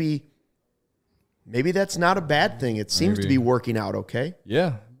playing, and maybe that's not a bad thing. It seems to be working out okay.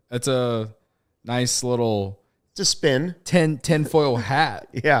 Yeah, it's a nice little it's a spin 10 foil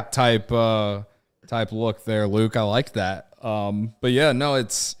hat type look there, Luke. I like that. But yeah, no,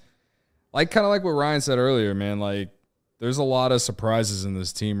 it's kind of like what Ryan said earlier, man. Like there's a lot of surprises in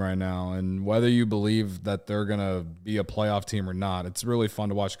this team right now, and whether you believe that they're gonna be a playoff team or not, it's really fun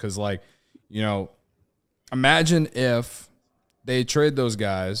to watch because imagine if they trade those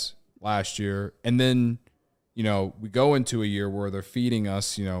guys last year and then, we go into a year where they're feeding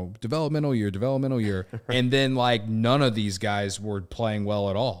us, developmental year, and then none of these guys were playing well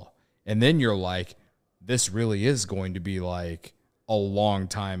at all. And then you're like, this really is going to be a long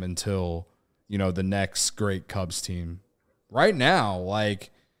time until, the next great Cubs team. Right now,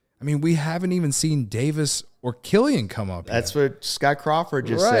 we haven't even seen Davis or Killian come up. That's what Scott Crawford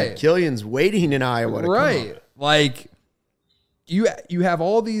just said. Killian's waiting in Iowa to come up. You have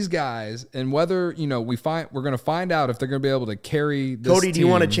all these guys, and whether we're going to find out if they're going to be able to carry this Cody, team. do you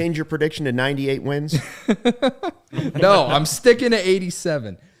want to change your prediction to 98 wins? No, I'm sticking to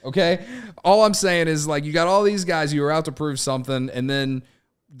 87. Okay, all I'm saying is you got all these guys who are out to prove something, and then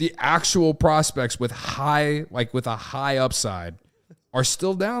the actual prospects with a high upside are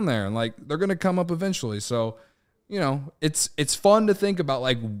still down there, and they're going to come up eventually. So, it's fun to think about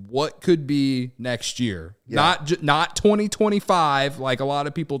like what could be next year. Yeah. Not 2025 like a lot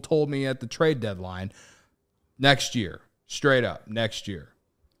of people told me at the trade deadline. Next year, straight up next year.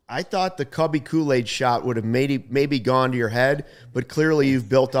 I thought the Cubby Kool-Aid shot would have maybe gone to your head, but clearly you've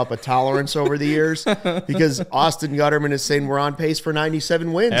built up a tolerance over the years because Austin Gutterman is saying we're on pace for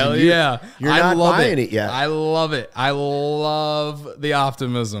 97 wins. Hell yeah. You're not buying it yet. I love it. I love the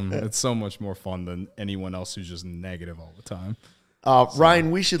optimism. It's so much more fun than anyone else who's just negative all the time.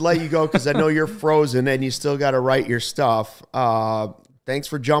 Ryan, we should let you go because I know you're frozen and you still got to write your stuff. Thanks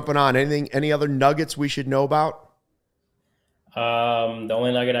for jumping on. Any other nuggets we should know about? The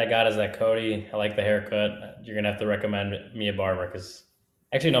only nugget I got is that Cody, I like the haircut. You're going to have to recommend me a barber because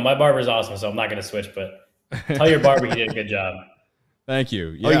actually, no, my barber's awesome, so I'm not going to switch, but tell your barber he did a good job. Thank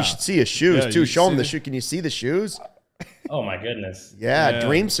you. Yeah. Oh, you should see his shoes too. Show him the shoe. shoe. Can you see the shoes? Oh my goodness. Yeah.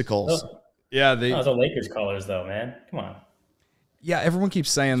 Dreamsicles. Yeah, Those are Lakers colors though, man. Come on. Yeah, everyone keeps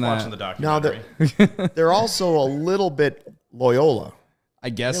saying Watching that. the Now documentary. they're also a little bit Loyola. I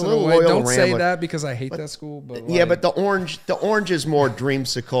guess Yeah, in a a little way. Loyola Don't say Rambler. that because I hate that school. But Yeah, like, but the orange is more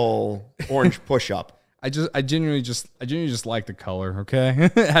dreamsicle orange push up. I genuinely just like the color. Okay,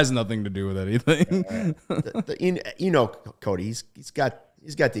 it has nothing to do with anything. Cody, he's got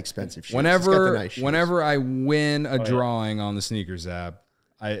the expensive shoes. Whenever He's got the nice shoes. whenever I win a drawing on the sneakers app,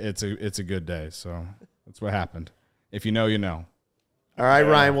 it's a good day. So that's what happened. If you know, you know. All right,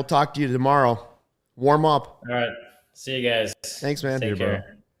 Ryan, we'll talk to you tomorrow. Warm up. All right. See you guys. Thanks, man. Take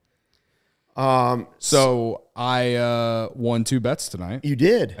care. So I won 2 bets tonight. You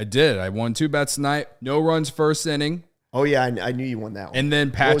did. I did. I won 2 bets tonight. No runs first inning, Oh yeah, I knew you won that one. and then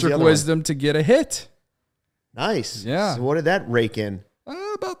What was the Patrick other one? Wisdom to get a hit. Nice. Yeah. So what did that rake in?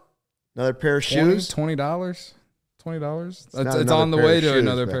 About Another pair of shoes. $20. $20. not It's another on the pair way of to shoes,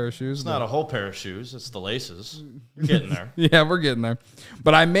 another but- pair of shoes. It's not a whole pair of shoes. It's the laces. You're getting there. Yeah, we're getting there.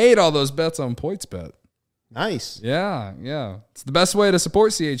 But I made all those bets on PointsBet. Nice. Yeah. It's the best way to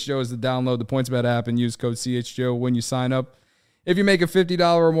support CHGO is to download the PointsBet app and use code CHGO when you sign up. If you make a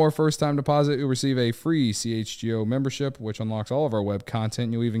 $50 or more first-time deposit, you'll receive a free CHGO membership, which unlocks all of our web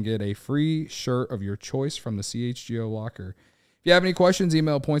content. You'll even get a free shirt of your choice from the CHGO locker. If you have any questions,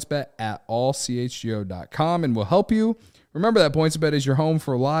 email pointsbet@allchgo.com and we'll help you. Remember that PointsBet is your home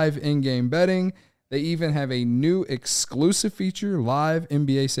for live in-game betting. They even have a new exclusive feature, Live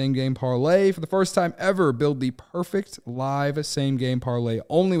NBA Same Game Parlay. For the first time ever, build the perfect live same game parlay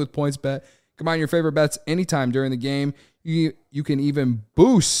only with PointsBet. Combine your favorite bets anytime during the game. You can even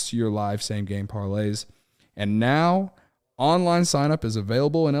boost your live same game parlays. And now, online signup is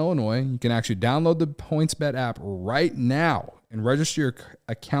available in Illinois. You can actually download the PointsBet app right now and register your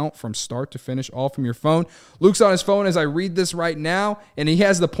account from start to finish, all from your phone. Luke's on his phone as I read this right now, and he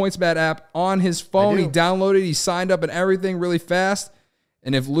has the PointsBet app on his phone. He downloaded it. He signed up and everything really fast.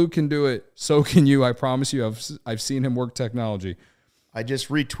 And if Luke can do it, so can you. I promise you. I've seen him work technology. I just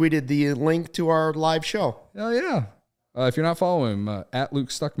retweeted the link to our live show. Oh, yeah. If you're not following him, at Luke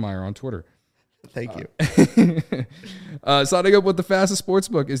Stuckmeyer on Twitter. Thank you. Signing up with the fastest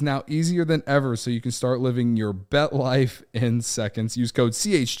sportsbook is now easier than ever, so you can start living your bet life in seconds. Use code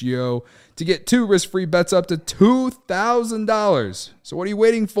CHGO to get 2 risk-free bets up to $2,000. So what are you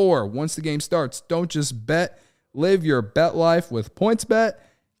waiting for? Once the game starts, don't just bet. Live your bet life with PointsBet.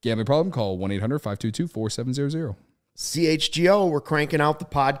 Gambling problem? Call 1-800-522-4700. CHGO, we're cranking out the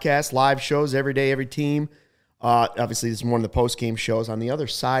podcast, live shows every day, every team. Obviously, this is one of the post-game shows. On the other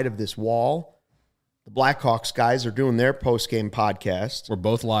side of this wall, the Blackhawks guys are doing their post-game podcast. We're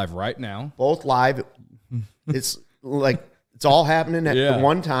both live right now. Both live. It's like it's all happening at the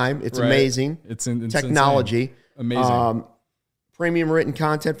one time. It's Right. amazing. It's technology. insane. Amazing. Premium written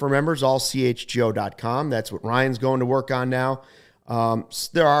content for members, all chgo.com. That's what Ryan's going to work on now.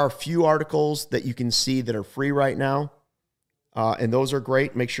 There are a few articles that you can see that are free right now, and those are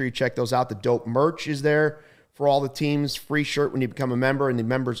great. Make sure you check those out. The dope merch is there for all the teams. Free shirt when you become a member, and the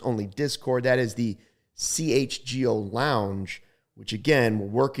members-only Discord. That is the CHGO Lounge, which, again, we're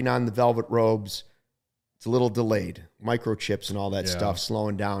working on the velvet robes. It's a little delayed. Microchips and all that stuff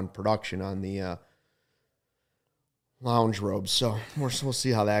slowing down production on the lounge robes. So we'll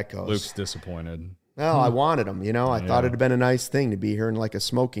see how that goes. Luke's disappointed. Well, I wanted them, I thought it'd have been a nice thing to be here in like a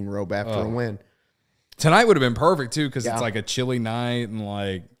smoking robe after a win. Tonight would have been perfect too, because it's like a chilly night and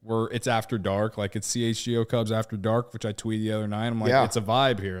like it's after dark, like it's CHGO Cubs After Dark, which I tweeted the other night. I'm like, it's a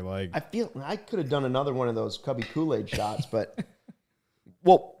vibe here. Like I feel I could have done another one of those Cubby Kool-Aid shots, but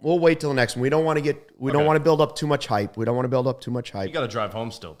we'll wait till the next one. We don't want to build up too much hype. We don't want to build up too much hype. You got to drive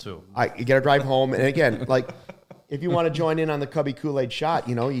home still, too. You got to drive home, and again, like if you want to join in on the Cubby Kool-Aid shot,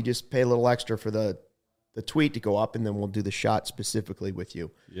 you just pay a little extra for the the tweet to go up, and then we'll do the shot specifically with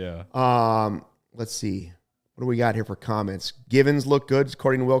you. Yeah. Let's see. What do we got here for comments? Givens looked good,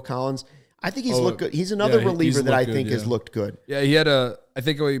 according to Will Collins. I think he's looked good. He's another reliever that I think has looked good. Yeah, he had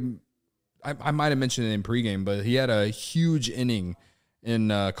I might have mentioned it in pregame, but he had a huge inning in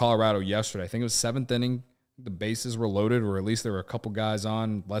Colorado yesterday. I think it was 7th inning. The bases were loaded, or at least there were a couple guys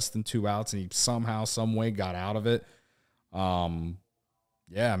on, less than 2 outs, and he somehow, some way got out of it.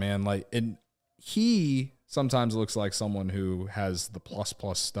 Yeah, man. And he sometimes looks like someone who has the plus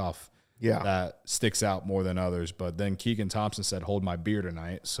stuff. Yeah. That sticks out more than others. But then Keegan Thompson said, "Hold my beer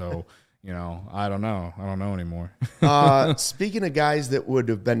tonight." So, I don't know. I don't know anymore. Speaking of guys that would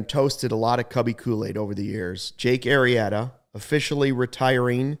have been toasted a lot of Cubby Kool-Aid over the years, Jake Arrieta officially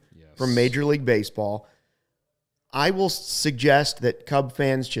retiring from Major League Baseball. I will suggest that Cub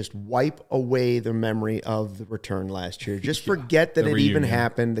fans just wipe away the memory of the return last year. Just forget that it even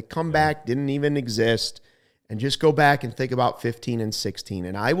happened. The comeback didn't even exist. And just go back and think about 15 and 16.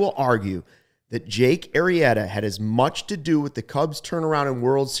 And I will argue that Jake Arrieta had as much to do with the Cubs' turnaround in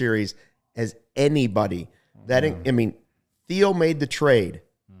World Series as anybody. Theo made the trade,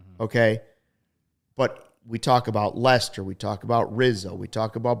 okay? But we talk about Lester. We talk about Rizzo. We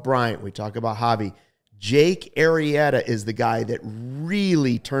talk about Bryant. We talk about Javi. Jake Arrieta is the guy that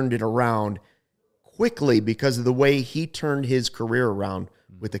really turned it around quickly because of the way he turned his career around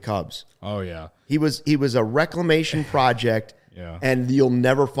with the Cubs. Oh, yeah. He was a reclamation project, and you'll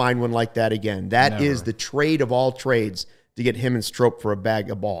never find one like that again. That is the trade of all trades to get him and Strop for a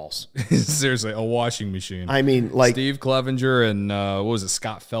bag of balls. Seriously, a washing machine. I mean, like Steve Clevenger and what was it,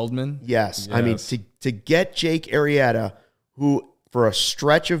 Scott Feldman? Yes. I mean, to get Jake Arrieta, who for a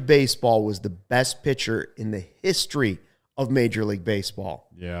stretch of baseball was the best pitcher in the history of Major League Baseball.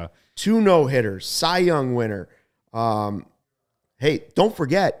 Yeah. 2 no-hitters, Cy Young winner. Hey, don't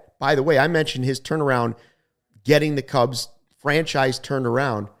forget, by the way, I mentioned his turnaround, getting the Cubs franchise turned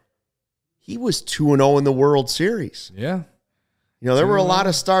around. He was 2-0 in the World Series. Yeah. There were a lot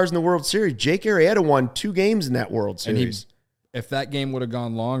of stars in the World Series. Jake Arrieta won 2 games in that World Series. If that game would have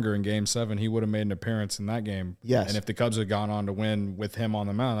gone longer in Game 7, he would have made an appearance in that game. Yes. And if the Cubs had gone on to win with him on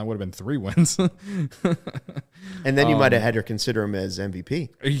the mound, that would have been 3 wins. And then you might have had to consider him as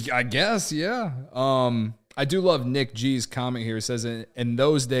MVP. I guess, yeah. I do love Nick G's comment here. It says, in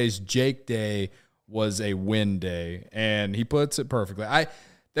those days, Jake Day was a win day. And he puts it perfectly.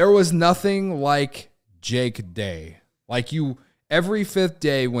 There was nothing like Jake Day. Like every 5th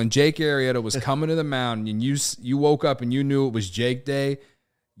day when Jake Arrieta was coming to the mound and you woke up and you knew it was Jake Day,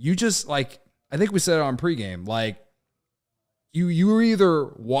 you just I think we said it on pregame, you were either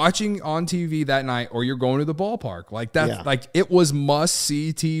watching on TV that night or you're going to the ballpark. It was must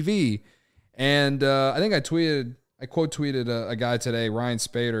see TV. And I think I quote tweeted a guy today, Ryan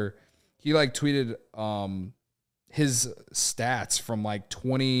Spader. He tweeted his stats from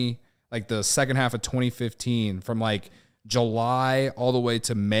the second half of 2015 from July all the way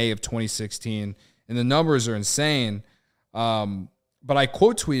to May of 2016. And the numbers are insane. But I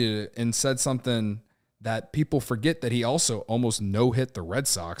quote tweeted it and said something that people forget, that he also almost no-hit the Red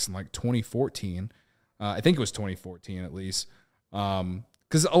Sox in 2014. I think it was 2014 at least.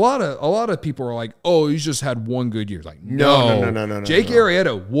 Because a lot of people are like, "Oh, he's just had one good year." No. Jake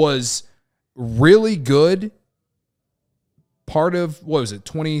Arrieta was really good. Part of,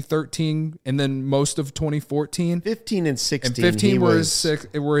 2013, and then most of 2014. 15 and 16. And 15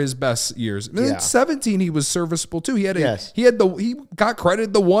 were his best years. And then 17, he was serviceable too. He got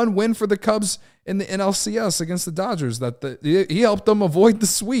credited the one win for the Cubs in the NLCS against the Dodgers. He helped them avoid the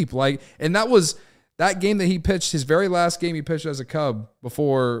sweep. And that was that game that he pitched, his very last game he pitched as a Cub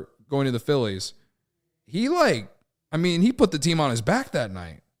before going to the Phillies. He put the team on his back that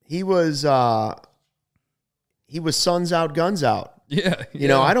night. He was suns out, guns out. Yeah.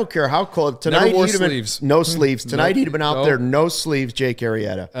 I don't care how cold. Tonight Never wore he'd have sleeves. Been, no sleeves. Tonight he'd have been out there, no sleeves, Jake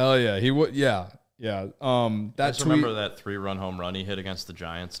Arrieta. Oh, yeah. He would. Yeah. Yeah. Remember that 3-run home run he hit against the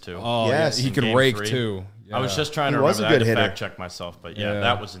Giants, too? Oh, yes. He could rake, 3. Too. Yeah. I was just trying to remember that. I had to fact check myself. But,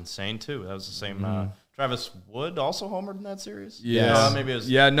 that was insane, too. That was the same. Travis Wood also homered in that series? Yeah. Maybe it was.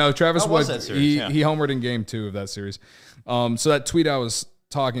 Yeah, no, Travis Wood, that series? He homered in Game 2 of that series. So that tweet I was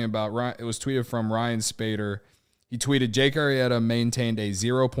talking about, it was tweeted from Ryan Spader. He tweeted, Jake Arrieta maintained a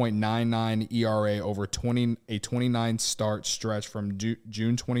 0.99 ERA over a 29-start stretch from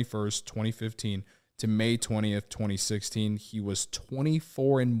June 21st, 2015 to May 20th, 2016. He was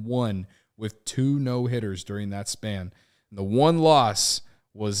 24-1 with 2 no-hitters during that span. And the one loss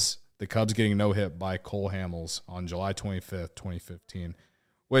was the Cubs getting no-hit by Cole Hamels on July 25th, 2015,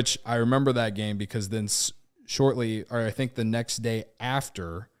 which I remember that game because then shortly, or I think the next day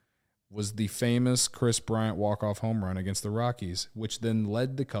after, was the famous Chris Bryant walk-off home run against the Rockies, which then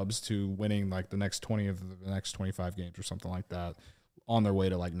led the Cubs to winning like the next 20 of the next 25 games or something like that, on their way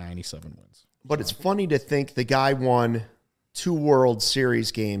to like 97 wins. But it's funny to think the guy won 2 World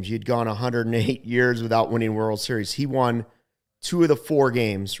Series games. You'd gone 108 years without winning World Series. He won 2 of the 4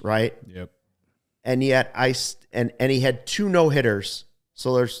 games, right? Yep. And yet and he had 2 no-hitters.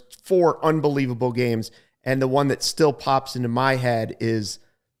 So there's 4 unbelievable games. And the one that still pops into my head is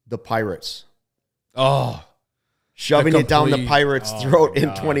the Pirates. Oh, shoving it down the Pirates' throat in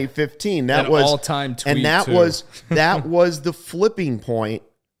 2015. That was all-time tweet, and that too. was the flipping point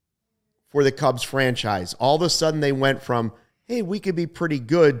for the Cubs franchise. All of a sudden, they went from, hey, we could be pretty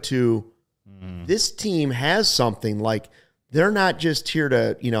good, to this team has something. Like, they're not just here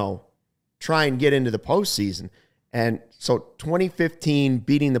to, try and get into the postseason. And so 2015,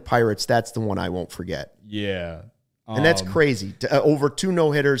 beating the Pirates, that's the one I won't forget. Yeah. And that's crazy. Over 2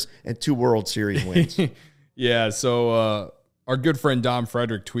 no-hitters and 2 World Series wins. Yeah, so our good friend Dom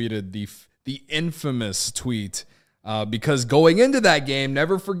Frederick tweeted the infamous tweet because going into that game,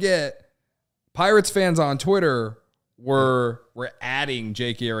 never forget, Pirates fans on Twitter were adding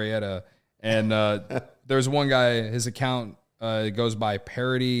Jake Arrieta, and there's one guy, his account goes by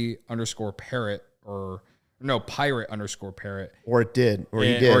parody_parrot pirate_parrot. Or it did.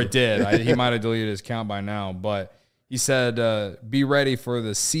 He might have deleted his account by now, but he said, be ready for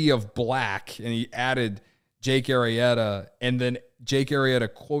the sea of black. And he added Jake Arrieta. And then Jake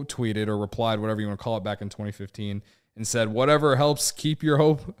Arrieta quote tweeted or replied, whatever you want to call it, back in 2015, and said, whatever helps keep your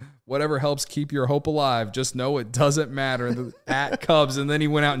hope alive, just know it doesn't matter at Cubs. And then he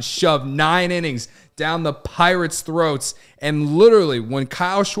went out and shoved 9 innings down the Pirates' throats. And literally, when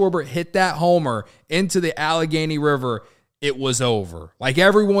Kyle Schwarber hit that homer into the Allegheny River, it was over. Like,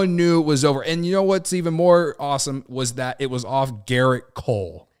 everyone knew it was over. And you know what's even more awesome was that it was off Garrett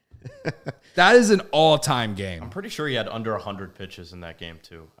Cole. That is an all-time game. I'm pretty sure he had under 100 pitches in that game,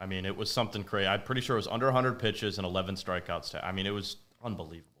 too. I mean, it was something crazy. I'm pretty sure it was under 100 pitches and 11 strikeouts. I mean, it was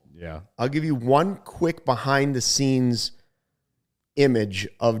unbelievable. Yeah. I'll give you one quick behind-the-scenes image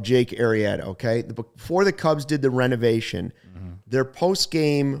of Jake Arrieta, okay? Before the Cubs did the renovation, their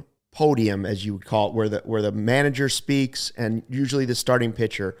post-game podium, as you would call it, where the manager speaks and usually the starting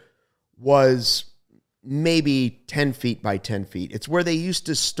pitcher, was maybe 10 feet by 10 feet. It's where they used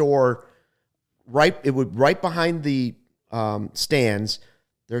to store right behind the stands.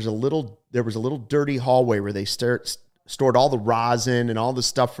 There was a little dirty hallway where they stored all the rosin and all the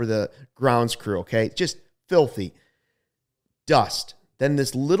stuff for the grounds crew. Okay, just filthy dust. Then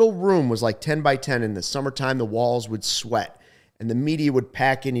this little room was like 10 by 10. In the summertime, the walls would sweat and the media would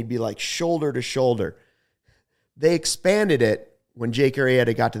pack in. He'd be like shoulder to shoulder. They expanded it when Jake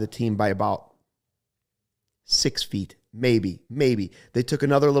Arrieta got to the team by about 6 feet, maybe. They took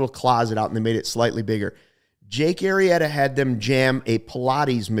another little closet out and they made it slightly bigger. Jake Arrieta had them jam a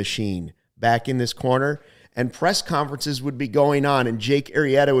Pilates machine back in this corner, and press conferences would be going on, and Jake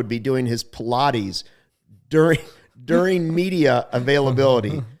Arrieta would be doing his Pilates during media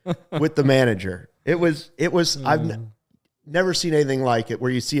availability with the manager. It was. I've never seen anything like it,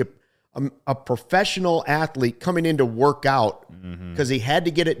 where you see a professional athlete coming in to work out because he had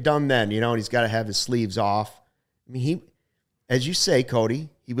to get it done then, and he's got to have his sleeves off. I mean, as you say, Cody,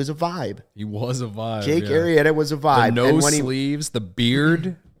 he was a vibe. He was a vibe. Jake Arrieta was a vibe. The sleeves, the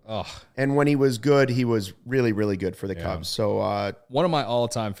beard. And when he was good, he was really, really good for the Cubs. So one of my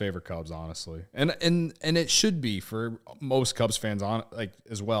all-time favorite Cubs, honestly, and it should be for most Cubs fans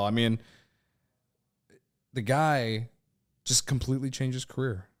as well. I mean, the guy just completely changed his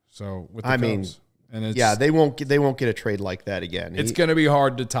career. So with the Cubs, and it's, they won't get a trade like that again. It's going to be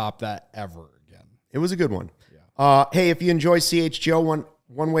hard to top that ever again. It was a good one. Yeah. Hey, if you enjoy CHGO,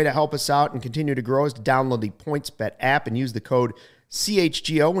 one way to help us out and continue to grow is to download the PointsBet app and use the code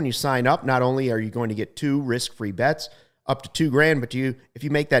CHGO when you sign up. Not only are you going to get 2 risk-free bets up to $2,000, but if you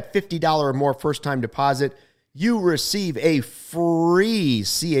make that $50 or more first-time deposit, you receive a free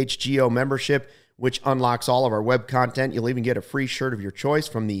CHGO membership, which unlocks all of our web content. You'll even get a free shirt of your choice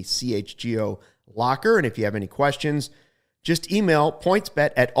from the CHGO locker. And if you have any questions, just email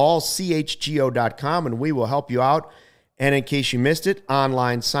pointsbet@allchgo.com and we will help you out. And in case you missed it,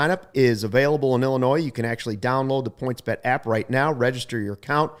 online sign-up is available in Illinois. You can actually download the PointsBet app right now, register your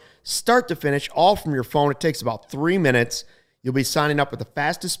account, start to finish, all from your phone. It takes about 3 minutes. You'll be signing up with the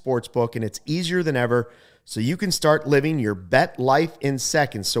fastest sports book, and it's easier than ever, so you can start living your bet life in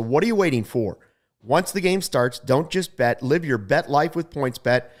seconds. So what are you waiting for? Once the game starts, don't just bet. Live your bet life with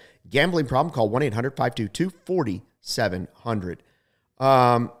PointsBet. Gambling problem? Call 1-800-522-4700.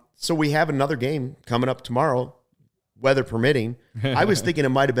 So we have another game coming up tomorrow. weather permitting. I was thinking it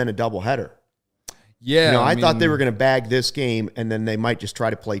might have been a doubleheader. Yeah. I thought they were going to bag this game and then they might just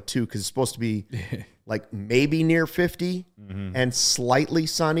try to play 2 because it's supposed to be like maybe near 50 and slightly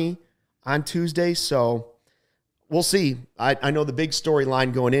sunny on Tuesday. So we'll see. I know the big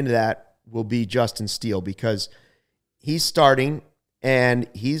storyline going into that will be Justin Steele because he's starting and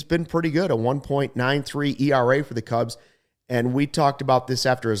he's been pretty good, a 1.93 ERA for the Cubs. And we talked about this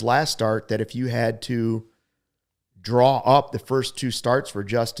after his last start, that if you had to draw up the first 2 starts for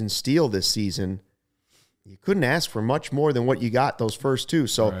Justin Steele this season, you couldn't ask for much more than what you got those first 2.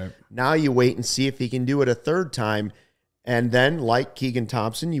 So now you wait and see if he can do it a third time. And then, like Keegan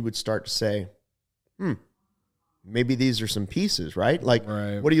Thompson, you would start to say, maybe these are some pieces, right? Like,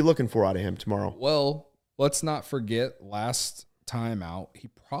 what are you looking for out of him tomorrow? Well, let's not forget last time out, he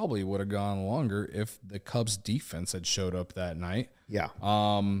probably would have gone longer if the Cubs defense had showed up that night. Yeah.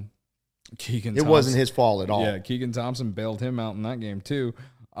 Keegan It wasn't his fault at all. Yeah, Keegan Thompson bailed him out in that game too.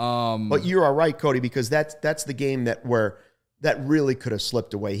 But you are right, Cody, because that's the game that really could have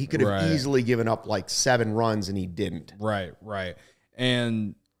slipped away. He could have easily given up like 7 runs and he didn't. Right.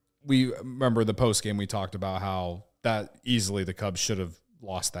 And we remember the post game we talked about how that easily the Cubs should have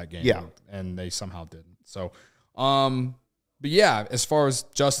lost that game. Yeah. And they somehow didn't. So, but yeah, as far as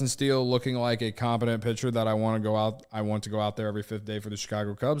Justin Steele looking like a competent pitcher that I want to go out there every 5th day for the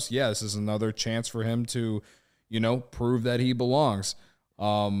Chicago Cubs. Yeah, this is another chance for him to, prove that he belongs.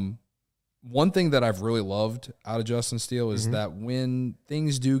 One thing that I've really loved out of Justin Steele is that when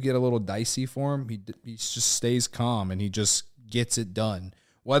things do get a little dicey for him, he just stays calm and he just gets it done.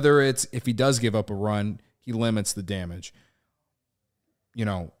 Whether it's if he does give up a run, he limits the damage.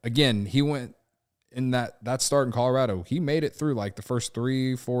 Again, he went in that start in Colorado. He made it through like the first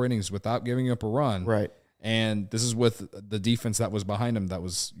 3-4 innings without giving up a run. Right. And this is with the defense that was behind him that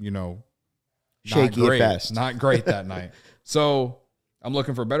was, shaky at best. Not great that night. So I'm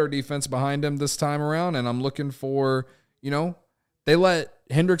looking for better defense behind him this time around, and I'm looking for, they let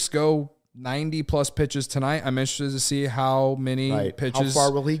Hendricks go 90-plus pitches tonight. I'm interested to see how many pitches. How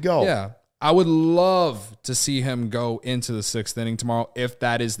far will he go? Yeah. I would love to see him go into the 6th inning tomorrow if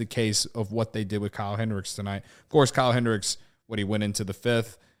that is the case of what they did with Kyle Hendricks tonight. Of course, Kyle Hendricks, when he went into the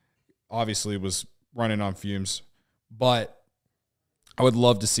 5th, obviously was running on fumes. But I would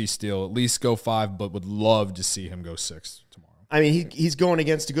love to see Steele at least go 5, but would love to see him go 6 tomorrow. I mean, he's going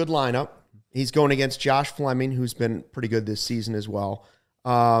against a good lineup. He's going against Josh Fleming, who's been pretty good this season as well.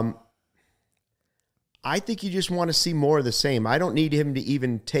 I think you just want to see more of the same. I don't need him to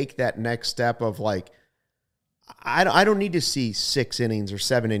even take that next step of like, I don't need to see 6 innings or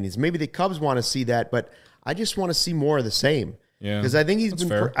 7 innings. Maybe the Cubs want to see that, but I just want to see more of the same. Yeah, because I think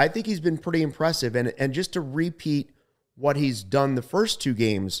he's been pretty impressive, and just to repeat what he's done the first 2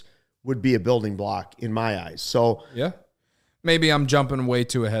 games would be a building block in my eyes. So yeah. Maybe I'm jumping way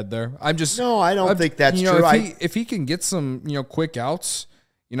too ahead there. I don't think that's true. If he can get some, quick outs,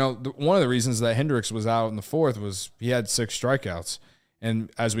 one of the reasons that Hendricks was out in the 4th was he had 6 strikeouts.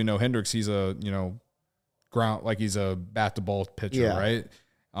 And as we know, Hendricks, he's a, he's a bat to ball pitcher, right?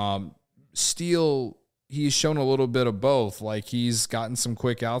 Steele, he's shown a little bit of both. Like he's gotten some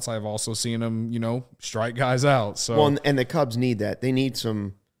quick outs. I've also seen him, strike guys out. So well, and the Cubs need that. They need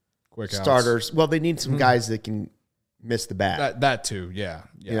some quick starters. Outs. Well, they need some guys that can miss the bat. That too, yeah.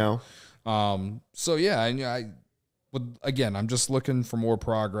 So yeah, and again, I'm just looking for more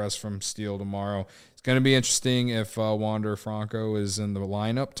progress from Steele tomorrow. It's going to be interesting if Wander Franco is in the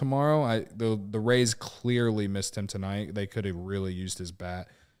lineup tomorrow. The Rays clearly missed him tonight. They could have really used his bat.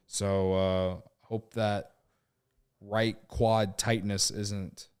 So hope that right quad tightness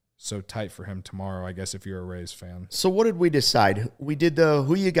isn't so tight for him tomorrow, I guess, if you're a Rays fan. So what did we decide? We did the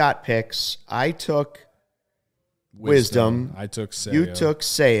who you got picks. I took Wisdom. I took Seiya. You took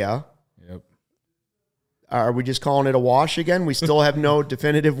Seiya. Yep. Are we just calling it a wash again? We still have no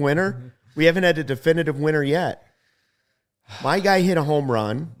definitive winner? We haven't had a definitive winner yet. My guy hit a home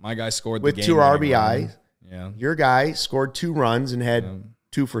run. My guy scored with the 2 RBI. Yeah. Your guy scored 2 runs and had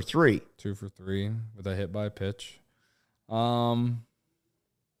 2 for 3. 2 for 3 with a hit by pitch. I'm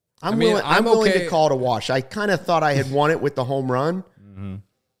willing to call it a wash. I kind of thought I had won it with the home run. Mm-hmm.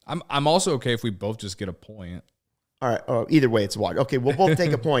 I'm also okay if we both just get a point. All right. Either way, it's a wash. Okay, we'll both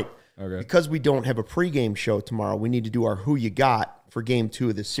take a point. Okay. Because we don't have a pregame show tomorrow, we need to do our who you got for game 2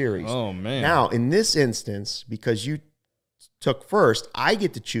 of the series. Oh, man. Now, in this instance, because you took first, I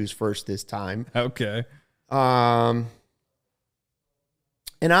get to choose first this time. Okay. And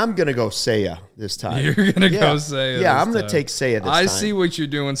I'm going to go Seiya this time. You're going to go Seiya. Yeah, I'm going to take Seiya this time. I see what you're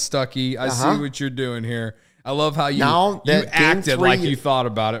doing, Stucky. I see what you're doing here. I love how you Now that game acted 3 like you thought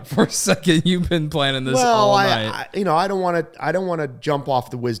about it for a second. You've been planning this all night. I don't want to jump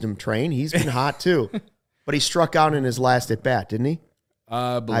off the Wisdom train. He's been hot too, but he struck out in his last at bat, didn't he?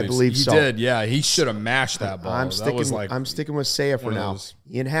 I believe so. He did. Yeah, he should have mashed that ball. I'm sticking with Saya for now.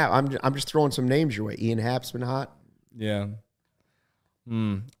 Ian Happ. I'm just throwing some names your way. Ian Happ's been hot. Yeah.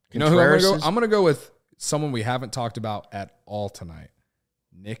 You know who I'm going to go? I'm going to go with someone we haven't talked about at all tonight.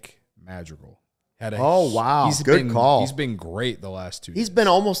 Nick Madrigal. Wow. Good call. He's been great the last 2 years. He's been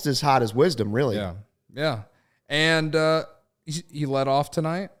almost as hot as Wisdom, really. Yeah. And he led off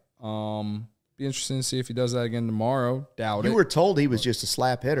tonight. Be interesting to see if he does that again tomorrow. Doubt it. You were told he was just a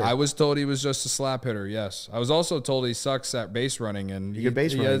slap hitter. I was told he was just a slap hitter, yes. I was also told he sucks at base running, and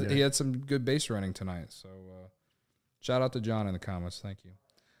he had some good base running tonight. So shout out to John in the comments. Thank you.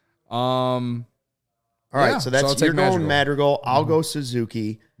 All right, so you're going Madrigal. I'll go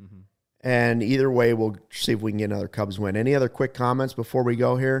Suzuki. And either way, we'll see if we can get another Cubs win. Any other quick comments before we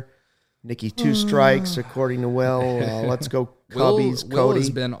go here? Nikki, 2 strikes, according to Will. Let's go Cubbies. Will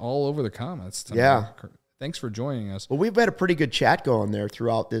has been all over the comments tonight. Yeah. Thanks for joining us. Well, we've had a pretty good chat going there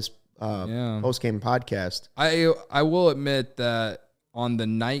throughout this post-game podcast. I will admit that on the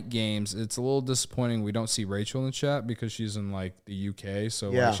night games, it's a little disappointing we don't see Rachel in the chat because she's in, like, the UK,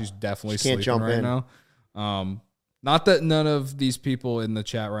 so she's definitely sleeping right now. Not that none of these people in the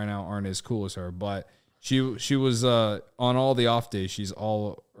chat right now aren't as cool as her, but she was on all the off days. She's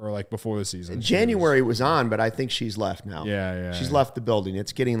before the season. January was on, but I think she's left now. Yeah. She's left the building.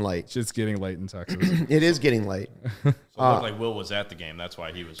 It's getting late. It's getting late in Texas. It is getting late. So it looked like Will was at the game. That's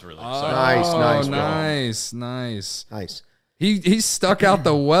why he was really excited. Nice. He stuck out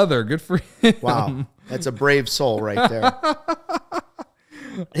the weather. Good for him. Wow, that's a brave soul right there.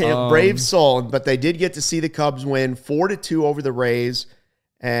 Brave soul, but they did get to see the Cubs win 4-2 over the Rays,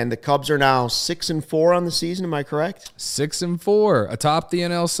 and the Cubs are now 6-4 on the season. Am I correct? 6-4, atop the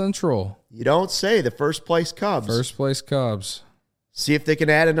NL Central. You don't say. The first place Cubs. See if they can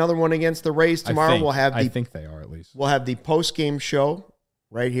add another one against the Rays tomorrow. I think they are at least. We'll have the post-game show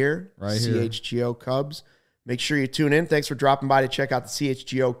right here. CHGO Cubs. Make sure you tune in. Thanks for dropping by to check out the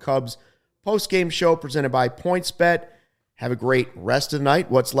CHGO Cubs post-game show presented by PointsBet. Have a great rest of the night,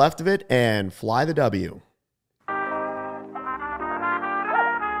 what's left of it, and fly the W.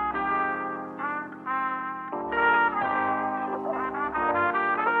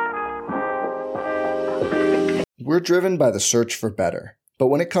 We're driven by the search for better. But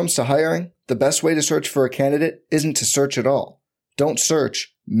when it comes to hiring, the best way to search for a candidate isn't to search at all. Don't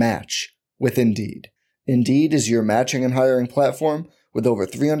search, match with Indeed. Indeed is your matching and hiring platform with over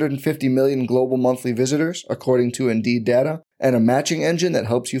 350 million global monthly visitors, according to Indeed data, and a matching engine that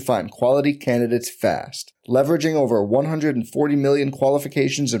helps you find quality candidates fast. Leveraging over 140 million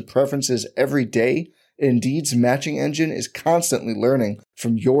qualifications and preferences every day, Indeed's matching engine is constantly learning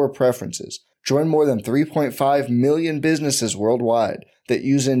from your preferences. Join more than 3.5 million businesses worldwide that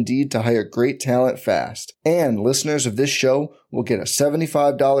use Indeed to hire great talent fast. And listeners of this show will get a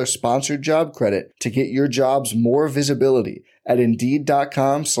 $75 sponsored job credit to get your jobs more visibility at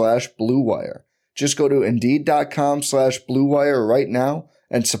Indeed.com/Blue Wire. Just go to Indeed.com/Blue Wire right now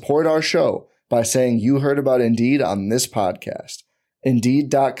and support our show by saying you heard about Indeed on this podcast.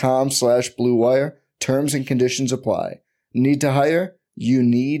 Indeed.com/Blue Wire. Terms and conditions apply. Need to hire? You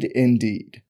need Indeed.